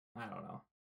I don't know.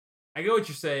 I get what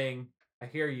you're saying. I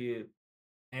hear you,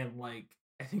 and like,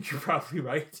 I think you're probably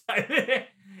right.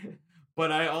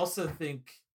 But I also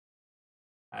think,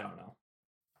 I don't know.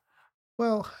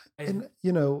 Well, I- and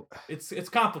you know, It's we're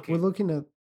complicated. looking at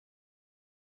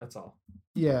That's all.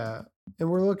 yeah, and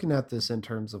we're looking at this in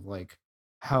terms of like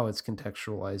how it's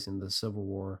contextualizing the Civil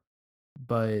War.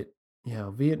 But you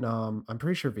know, Vietnam, I'm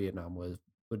pretty sure Vietnam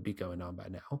would be going on by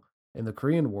now, and the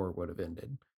Korean War would have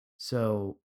ended.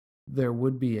 So there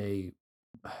would be a,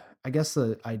 I guess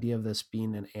the idea of this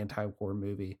being an anti-war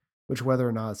movie, which whether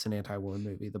or not it's an anti-war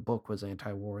movie, the book was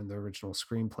anti-war and the original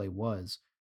screenplay was,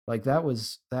 like that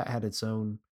had its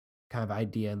own kind of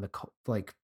idea in the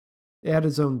like it had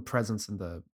its own presence in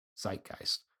the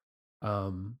zeitgeist.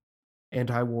 Um,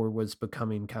 Anti-war was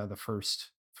becoming kind of for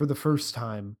the first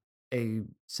time, a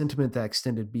sentiment that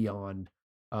extended beyond,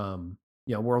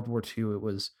 World War II. It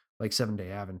was like Seven-Day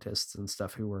Adventists and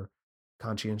stuff who were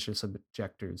conscientious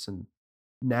objectors, and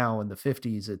now in the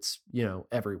 50s, it's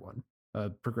everyone,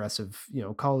 progressive,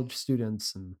 college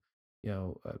students, and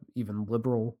even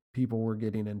liberal people were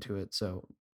getting into it. So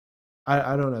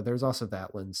I don't know. There's also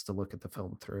that lens to look at the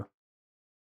film through.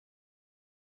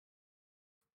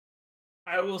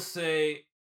 I will say,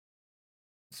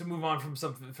 to move on from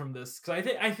something from this, because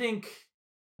I think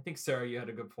Sarah, you had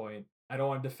a good point. I don't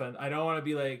want to defend. I don't want to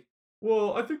be like,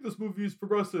 well, I think this movie is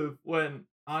progressive, when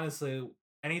honestly,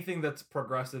 anything that's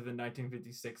progressive in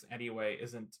 1956 anyway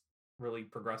isn't really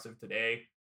progressive today.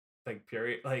 Like,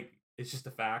 period. Like, it's just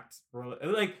a fact.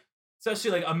 Like,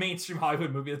 especially like a mainstream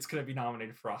Hollywood movie that's gonna be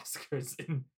nominated for Oscars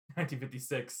in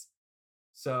 1956.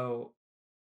 So,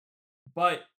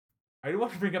 but I do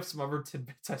want to bring up some other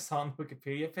tidbits I saw on the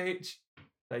Wikipedia page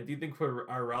that I do think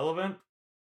are relevant.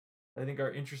 I think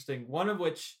are interesting. One of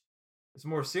which is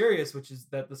more serious, which is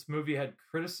that this movie had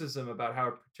criticism about how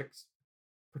it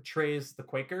portrays the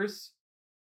Quakers.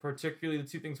 Particularly, the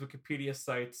two things Wikipedia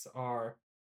cites are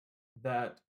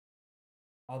that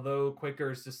although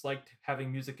Quakers disliked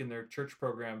having music in their church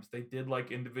programs, they did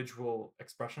like individual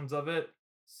expressions of it.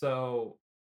 So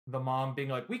the mom being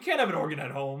like, "We can't have an organ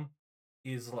at home,"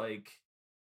 is like,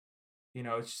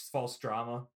 it's just false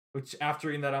drama. Which, after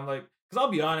reading that, I'm like, because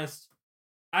I'll be honest,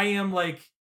 I am like,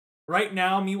 right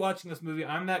now, me watching this movie,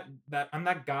 I'm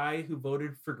that guy who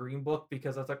voted for Green Book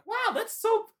because I was like, wow, that's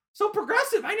so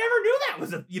progressive. I never knew that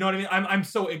was you know what I mean? I'm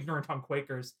so ignorant on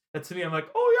Quakers that to me, I'm like,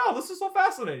 oh yeah, this is so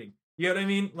fascinating. You know what I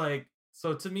mean? Like,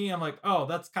 so to me, I'm like, oh,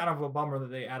 that's kind of a bummer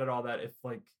that they added all that if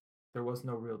like there was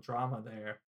no real drama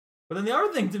there. But then the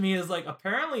other thing to me is like,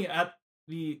 apparently at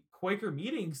the Quaker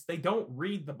meetings, they don't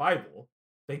read the Bible.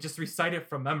 They just recite it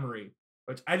from memory,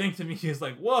 which I think to me is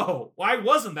like, whoa, why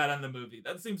wasn't that in the movie?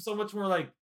 That seems so much more like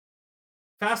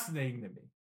fascinating to me,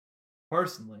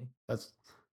 personally. That's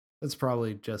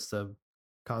probably just a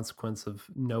consequence of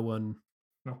no one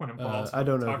involved. I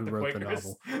don't know Talk who to wrote the Quakers.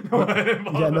 novel. No one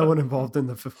involved. Yeah, no one involved in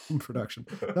the film production.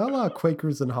 Not a lot of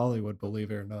Quakers in Hollywood,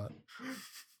 believe it or not.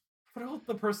 But I hope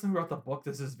the person who wrote the book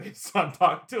this is based on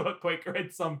talk to a Quaker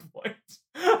at some point.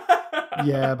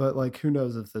 Yeah, but like, who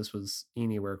knows if this was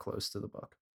anywhere close to the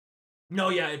book? No,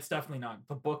 yeah, it's definitely not.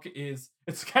 The book is.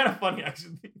 It's kind of funny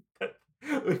actually that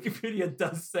Wikipedia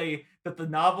does say that the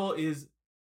novel is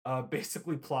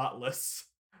basically plotless,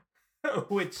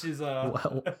 which is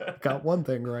Well, got one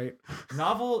thing right.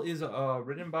 Novel is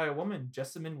written by a woman,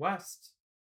 Jessamine West.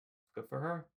 Good for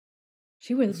her.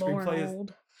 She was born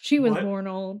old. She was born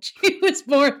old. She was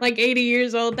born like 80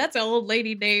 years old. That's an old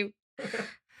lady name.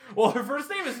 Well, her first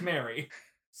name is Mary,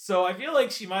 so I feel like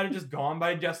she might have just gone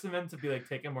by Jessamine to be like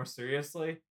taken more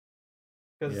seriously.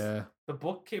 Because the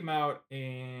book came out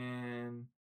in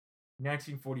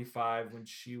 1945 when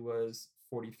she was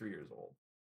 43 years old.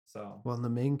 So, well, the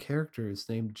main character is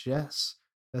named Jess.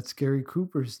 That's Gary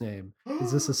Cooper's name.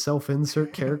 Is this a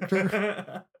self-insert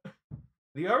character?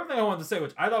 The other thing I wanted to say,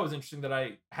 which I thought was interesting, that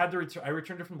I had to return, I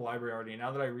returned it from the library already. And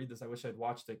now that I read this, I wish I'd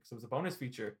watched it because it was a bonus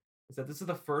feature. Is that this is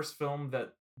the first film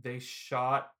that they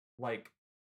shot like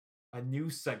a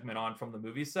news segment on from the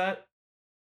movie set,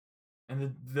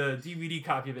 and the DVD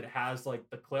copy of it has like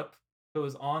the clip. So it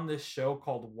was on this show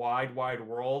called Wide Wide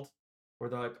World, where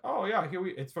they're like, "Oh yeah, here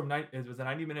we." It's from it was a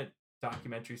 90-minute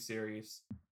documentary series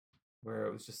where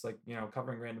it was just like, you know,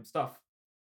 covering random stuff.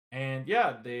 And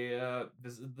yeah, they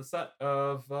visited the set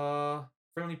of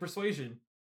Friendly Persuasion,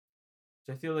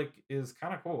 which I feel like is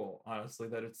kind of cool, honestly,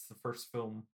 that it's the first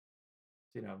film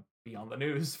to, you know, be on the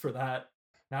news for that.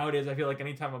 Nowadays, I feel like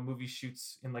anytime a movie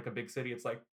shoots in like a big city, it's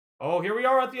like, oh, here we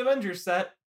are at the Avengers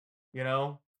set, you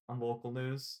know, on local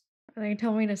news. They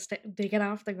told me to get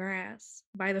off the grass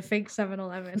by the fake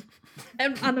 7-Eleven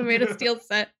and on the Man of Steel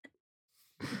set.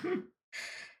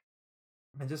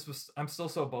 I'm still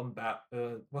so bummed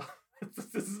well,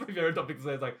 this is my favorite topic to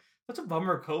say. It's like, such a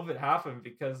bummer COVID happened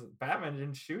because Batman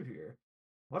didn't shoot here.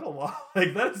 What a lot.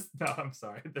 Like, that's, no, I'm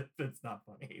sorry. That's not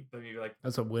funny. I mean, like,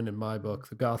 that's a win in my book.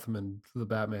 The Gotham and the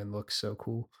Batman looks so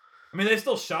cool. I mean, they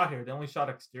still shot here. They only shot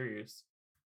exteriors.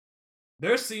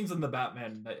 There's scenes in the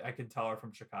Batman that I can tell are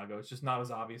from Chicago. It's just not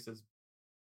as obvious as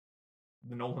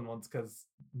the Nolan ones because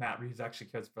Matt Reeves actually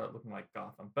cares about looking like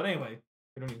Gotham. But anyway,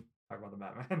 we don't even talk about the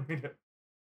Batman.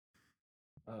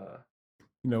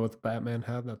 You know what the Batman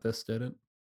had that this didn't?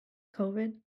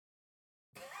 COVID.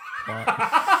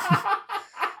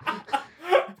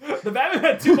 The Batman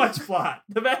had too much plot.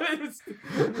 The Batman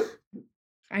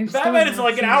is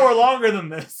like an hour longer than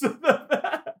this.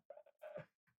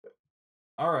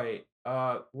 All right.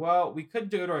 Well, we could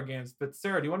do it our games, but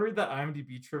Sarah, do you want to read that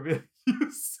IMDb trivia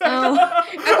you said? Oh,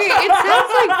 okay. It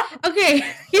sounds like,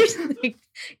 okay, here's the thing.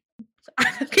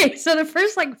 Okay, so the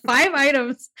first like 5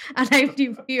 items on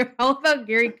IMDb are all about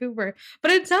Gary Cooper,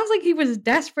 but it sounds like he was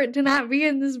desperate to not be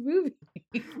in this movie.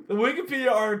 The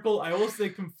Wikipedia article, I will say,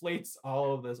 conflates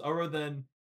all of this, other than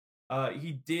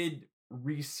he did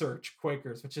research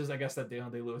Quakers, which is, I guess, that Daniel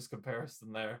Day-Lewis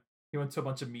comparison there. He went to a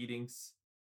bunch of meetings.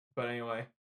 But anyway.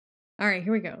 All right,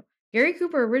 here we go. Gary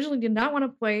Cooper originally did not want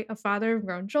to play a father of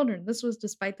grown children. This was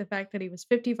despite the fact that he was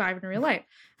 55 in real life.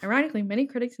 Ironically, many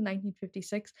critics in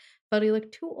 1956 felt he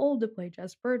looked too old to play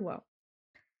Jess Birdwell.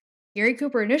 Gary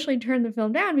Cooper initially turned the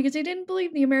film down because he didn't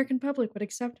believe the American public would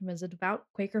accept him as a devout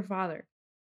Quaker father.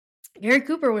 Gary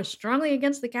Cooper was strongly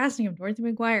against the casting of Dorothy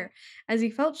McGuire, as he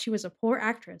felt she was a poor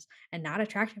actress and not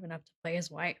attractive enough to play his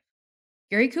wife.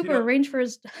 Gary Cooper arranged for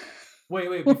his...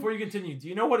 Wait, before you continue, do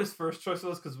you know what his first choice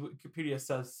was? Because Wikipedia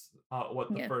says what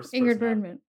the first Ingrid person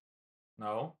Bergman.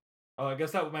 No? Oh, I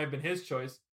guess that might have been his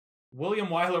choice. William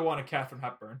Wyler wanted Katharine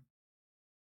Hepburn.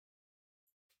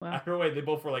 Wow. Either way, they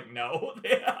both were like, no.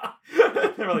 They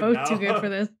were like, both no. too good for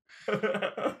this.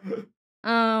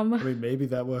 I mean, maybe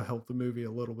that would help the movie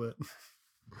a little bit.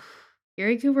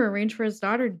 Gary Cooper arranged for his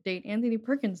daughter to date Anthony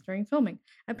Perkins during filming,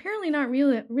 apparently not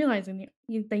realizing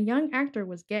the young actor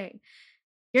was gay.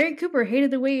 Gary Cooper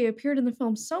hated the way he appeared in the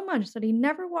film so much that he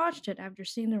never watched it after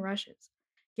seeing the rushes.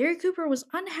 Gary Cooper was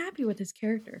unhappy with his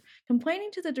character,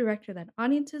 complaining to the director that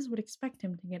audiences would expect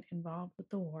him to get involved with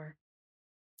the war.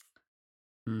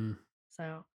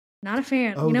 So, not a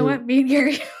fan. You know what? Me and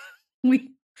Gary,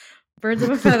 we birds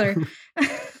of a feather.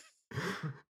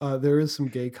 There is some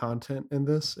gay content in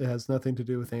this. It has nothing to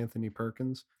do with Anthony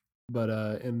Perkins, but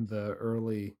in the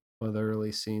early one of the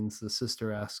early scenes, the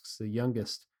sister asks the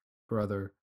youngest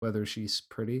brother whether she's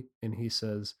pretty, and he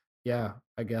says, "Yeah,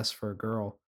 I guess for a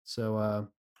girl." So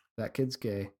that kid's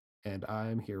gay, and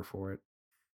I'm here for it.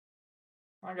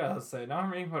 I gotta say, now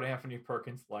I'm reading about Anthony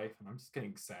Perkins' life, and I'm just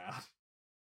getting sad.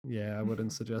 Yeah, I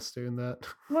wouldn't suggest doing that.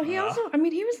 Well, he also, I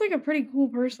mean, he was like a pretty cool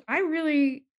person.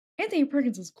 Anthony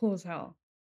Perkins is cool as hell.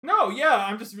 No, yeah,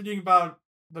 I'm just reading about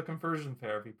the conversion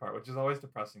therapy part, which is always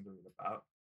depressing to read about.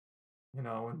 You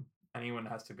know, when anyone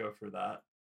has to go through that.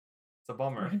 It's a Well,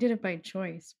 bummer. he did it by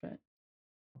choice, but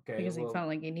Okay, because he well, felt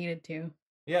like he needed to.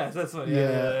 yeah, that's what.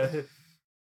 Yeah. Yeah.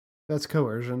 That's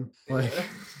coercion. Like, Yeah.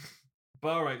 But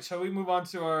all right, shall we move on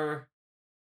to our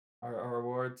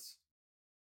awards?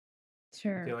 I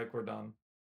Sure. feel like we're done.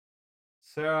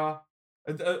 Sarah,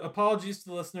 apologies to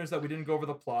the listeners that we didn't go over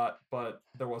the plot, but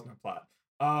there was no plot.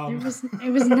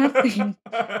 It was nothing.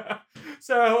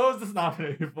 Sarah, what was this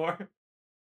nominated for?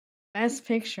 Best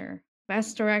Picture,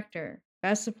 Best Director,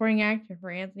 Best Supporting Actor for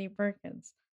Anthony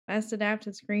Perkins, Best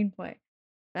Adapted Screenplay,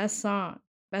 Best Song,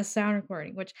 Best Sound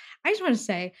Recording, which I just want to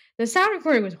say, the sound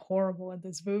recording was horrible in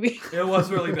this movie. It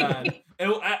was really bad.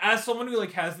 As someone who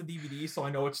like has the DVD, so I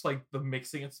know it's like the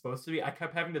mixing it's supposed to be, I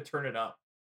kept having to turn it up.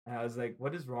 And I was like,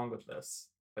 what is wrong with this?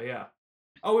 But yeah.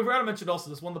 Oh, we forgot to mention also,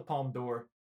 this won the Palme d'Or.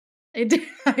 I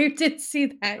did see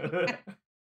that.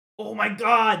 Oh my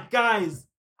god, guys!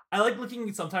 I like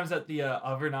looking sometimes at the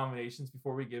other nominations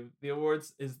before we give the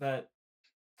awards, is that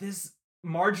this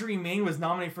Marjorie Main was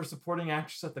nominated for supporting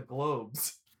actress at the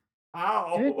Globes.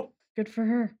 Ow! Good for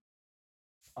her.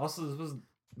 Also, this was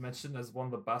mentioned as one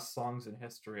of the best songs in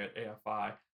history at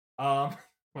AFI.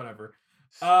 Whatever.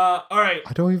 All right.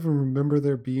 I don't even remember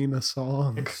there being a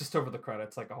song. It's just over the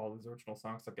credits, like all these original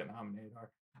songs that get nominated are.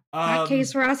 Hot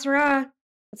Case Rah Sarah.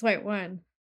 That's why it won.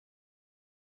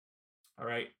 All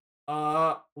right.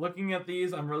 Looking at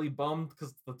these, I'm really bummed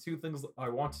because the two things I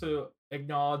want to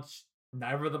acknowledge,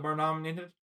 neither of them are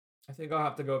nominated. I think I'll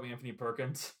have to go with Anthony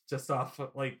Perkins, just off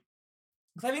like,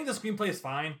 because I think the screenplay is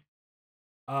fine.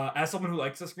 As someone who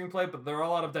likes the screenplay, but there are a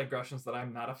lot of digressions that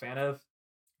I'm not a fan of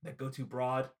that go too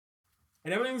broad.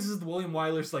 And everything, this is William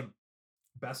Wyler's like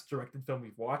best directed film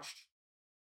we've watched.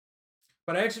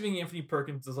 But I actually think Anthony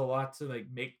Perkins does a lot to like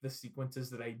make the sequences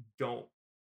that I don't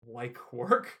like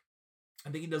work. I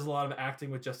think he does a lot of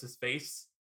acting with just his face.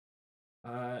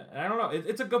 And I don't know,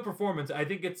 it's a good performance. I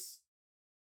think it's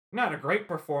not a great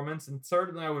performance, and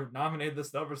certainly I would have nominated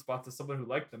this in other spots as someone who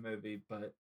liked the movie,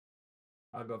 but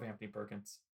I'll go with Anthony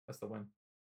Perkins. That's the win.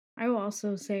 I will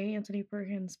also say Anthony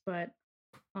Perkins, but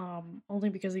only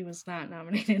because he was not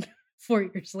nominated 4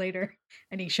 years later,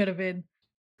 and he should have been.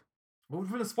 What would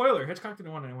have been a spoiler? Hitchcock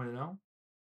didn't want anyone to know.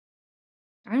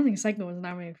 I don't think Psycho was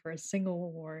nominated for a single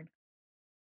award.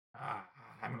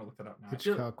 I'm gonna look that up now.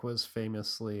 Hitchcock was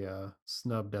famously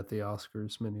snubbed at the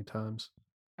Oscars many times.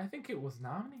 I think it was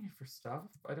nominated for stuff.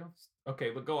 I don't.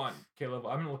 Okay, but go on, Caleb.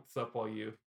 I'm gonna look this up while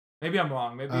you. Maybe I'm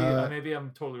wrong. Maybe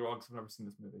I'm totally wrong because I've never seen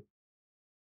this movie.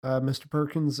 Mr.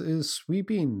 Perkins is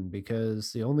sweeping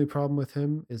because the only problem with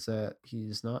him is that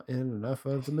he's not in enough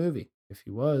of the movie. If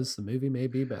he was, the movie may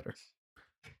be better.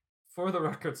 For the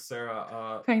record,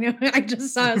 Sarah. I know. I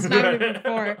just saw us nominated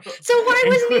before. So why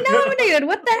wasn't he nominated?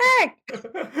 What the heck?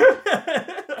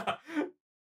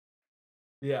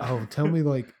 Yeah. Oh, tell me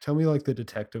like the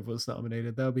detective was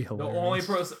nominated. That would be hilarious. The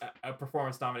only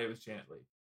performance nominated was Janet Leigh.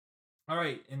 All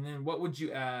right, and then what would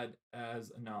you add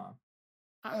as a nom?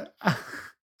 I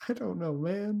don't know,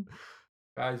 man.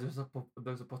 Guys, there's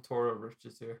a plethora of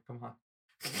riches here. Come on.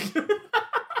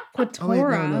 Plethora. Oh,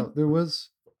 wait, no.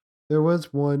 There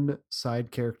was one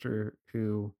side character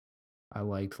who I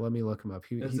liked. Let me look him up.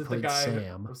 He played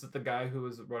Sam. Was it the guy who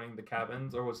was running the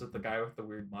cabins, or was it the guy with the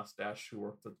weird mustache who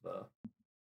worked at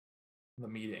the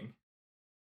meeting?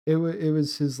 It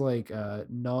was his like it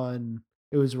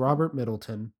was Robert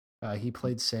Middleton. He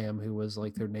played Sam, who was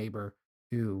like their neighbor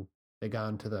who they got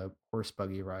into the horse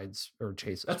buggy rides or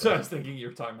chases. That's what I was thinking you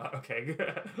were talking about. Okay.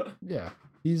 Yeah.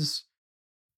 He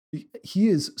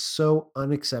is so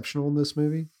unexceptional in this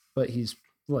movie, but he's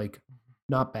like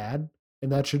not bad.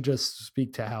 And that should just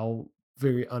speak to how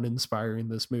very uninspiring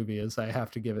this movie is. I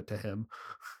have to give it to him.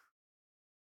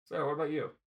 So what about you?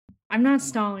 I'm not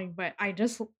stalling, but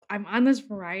I'm on this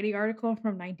Variety article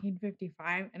from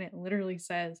 1955, and it literally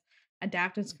says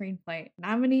adapted screenplay,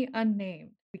 nominee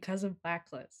unnamed because of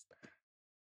Blacklist.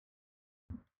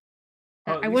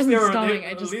 I wasn't stalling.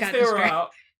 I just got distracted.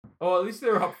 At least they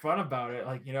were upfront about it.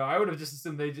 Like, I would have just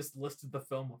assumed they just listed the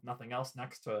film with nothing else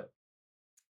next to it.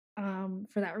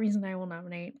 For that reason, I will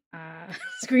nominate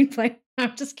screenplay.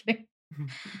 I'm just kidding.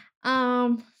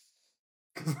 No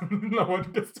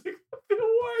one gets to take the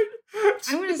award.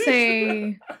 I'm gonna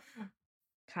say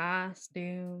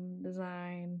costume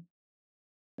design.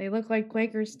 They look like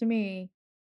Quakers to me.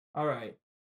 All right.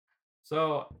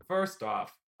 So first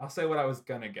off, I'll say what I was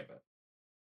gonna give it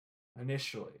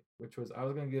initially, which was I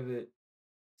was gonna give it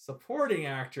supporting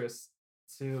actress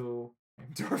to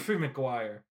Dorothy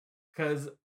McGuire, because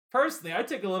personally, I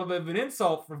take a little bit of an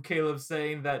insult from Caleb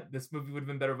saying that this movie would have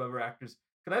been better with other actors.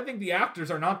 Because I think the actors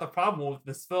are not the problem with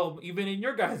this film, even in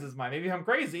your guys' mind. Maybe I'm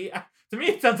crazy. To me,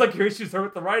 it sounds like your issues are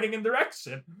with the writing and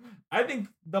direction. I think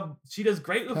she does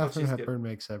great with what Katharine she's Hepburn given.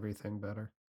 makes everything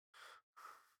better.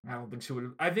 I don't think she would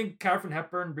have. I think Katharine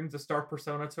Hepburn brings a star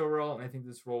persona to a role, and I think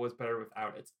this role was better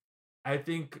without it. I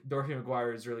think Dorothy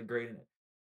McGuire is really great in it.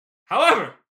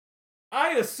 However,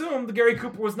 I assumed Gary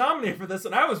Cooper was nominated for this,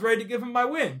 and I was ready to give him my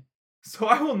win. So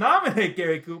I will nominate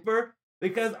Gary Cooper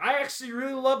because I actually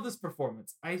really love this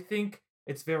performance. I think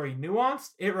it's very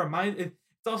nuanced.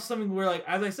 It's also something where, like,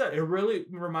 as I said, it really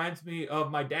reminds me of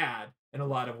my dad in a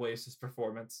lot of ways, this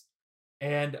performance.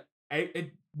 And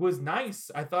it was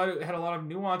nice. I thought it had a lot of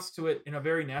nuance to it in a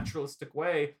very naturalistic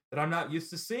way that I'm not used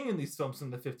to seeing in these films in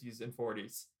the 50s and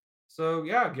 40s. So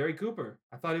yeah, Gary Cooper.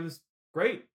 I thought he was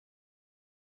great.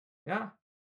 Yeah.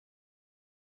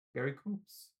 Gary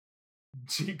Coops.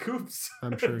 G Coops.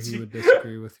 I'm sure he would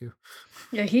disagree with you.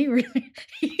 Yeah, he really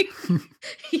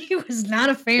he was not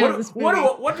a fan of this movie.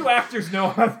 What do actors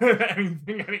know about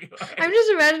anything anyway? I'm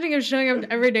just imagining him showing up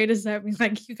every day to set, being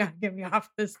like, "You gotta get me off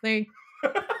this thing."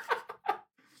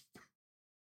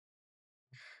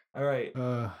 All right.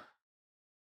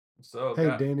 So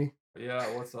hey, Danny. Yeah,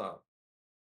 what's up?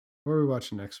 What are we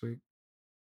watching next week?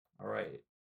 All right.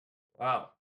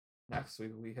 Wow. Next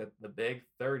week we hit the big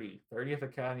 30th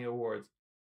Academy Awards.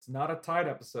 It's not a tied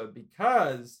episode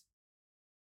because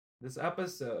this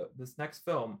next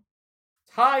film,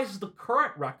 ties the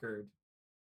current record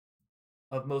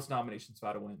of most nominations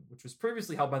without a win, which was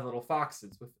previously held by The Little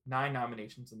Foxes with 9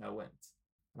 nominations and no wins.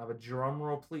 And I have a drum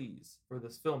roll, please, for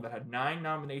this film that had 9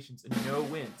 nominations and no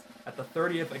wins at the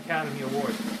 30th Academy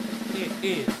Awards. It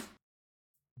is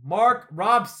Mark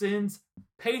Robson's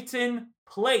Peyton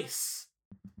Place.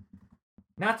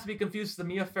 Not to be confused with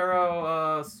the Mia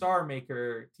Farrow Star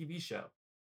Maker TV show.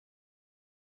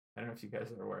 I don't know if you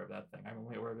guys are aware of that thing. I'm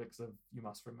only aware of it because you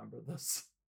must remember this.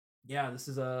 Yeah, this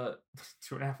is a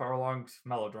 2.5 hour long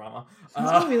melodrama.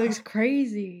 This movie looks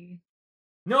crazy.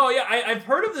 No, yeah, I've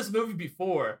heard of this movie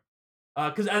before.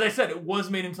 Because as I said, it was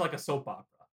made into like a soap opera.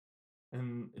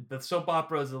 And the soap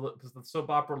opera because the soap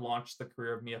opera launched the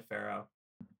career of Mia Farrow.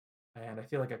 And I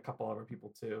feel like a couple other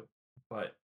people too.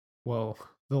 But well,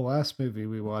 the last movie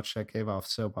we watched that gave off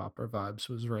soap opera vibes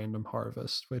was Random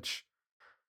Harvest, which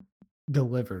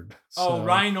delivered. Oh,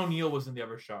 Ryan O'Neal was in the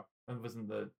other show and was in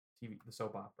the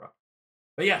soap opera.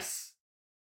 But yes,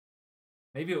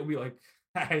 maybe it will be like,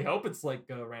 I hope it's like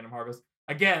Random Harvest.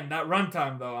 Again, that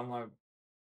runtime though, I'm like,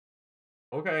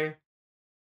 okay.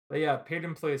 But yeah,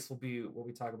 Peyton Place will be what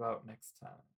we talk about next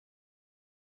time.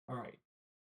 All right.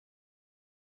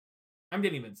 I'm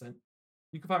Danny Vincent.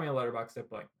 You can find me on Letterboxd at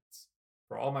Blanknets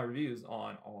for all my reviews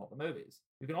on all the movies.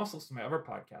 You can also listen to my other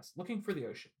podcast, Looking for the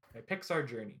Ocean, my Pixar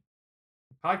Journey,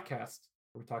 a podcast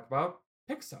where we talk about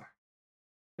Pixar.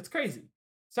 It's crazy.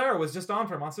 Sarah was just on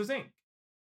for Monsters, Inc.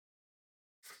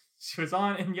 She was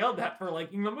on and yelled at for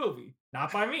liking the movie.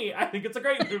 Not by me. I think it's a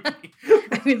great movie.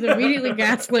 I was immediately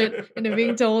gaslit into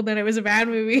being told that it was a bad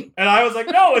movie. And I was like,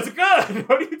 no, it's good.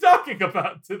 What are you talking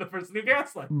about? To the person who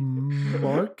gaslit me.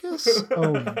 Marcus?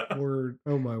 Oh, word.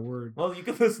 Oh, my word. Well, you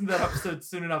can listen to that episode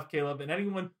soon enough, Caleb. And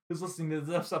anyone who's listening to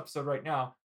this episode right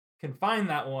now can find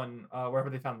that one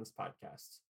wherever they found this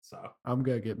podcast. So I'm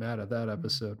going to get mad at that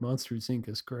episode. Monsters, Inc.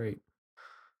 is great.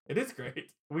 It is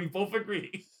great. We both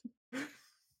agree.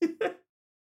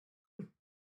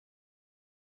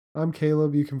 I'm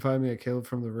Caleb. You can find me at Caleb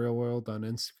from the Real World on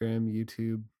Instagram,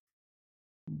 YouTube.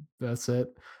 That's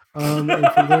it. And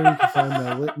from there, you can find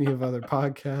my litany of other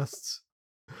podcasts: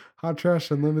 Hot Trash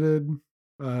Unlimited,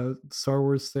 Star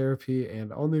Wars Therapy,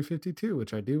 and All New 52,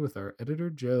 which I do with our editor,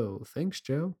 Joe. Thanks,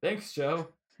 Joe. Thanks, Joe.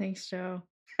 Thanks, Joe.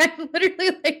 I'm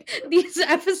literally like, these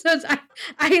episodes,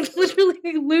 I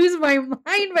literally lose my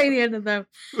mind by the end of them.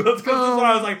 That's because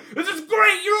I was like, this is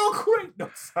great, you're all great. No,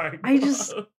 sorry.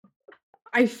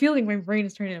 I feel like my brain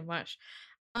is turning to mush.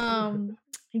 You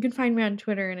can find me on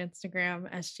Twitter and Instagram,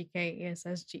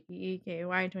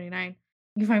 SGKESSGEEKY29.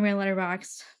 You can find me on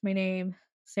Letterboxd. My name,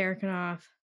 Sarah Knopf.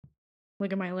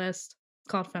 Look at my list. It's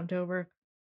called Femtober.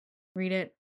 Read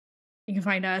it. You can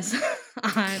find us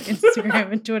on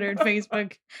Instagram and Twitter and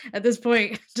Facebook. At this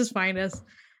point, just find us.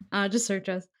 Just search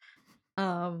us.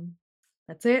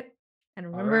 That's it. And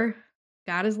remember,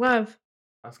 God is love.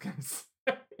 I was gonna say.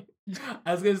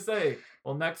 I was gonna say.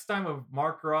 Well, next time of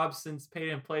Mark Robson's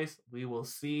Peyton Place, we will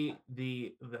see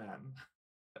them.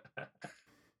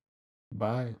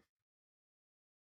 Bye.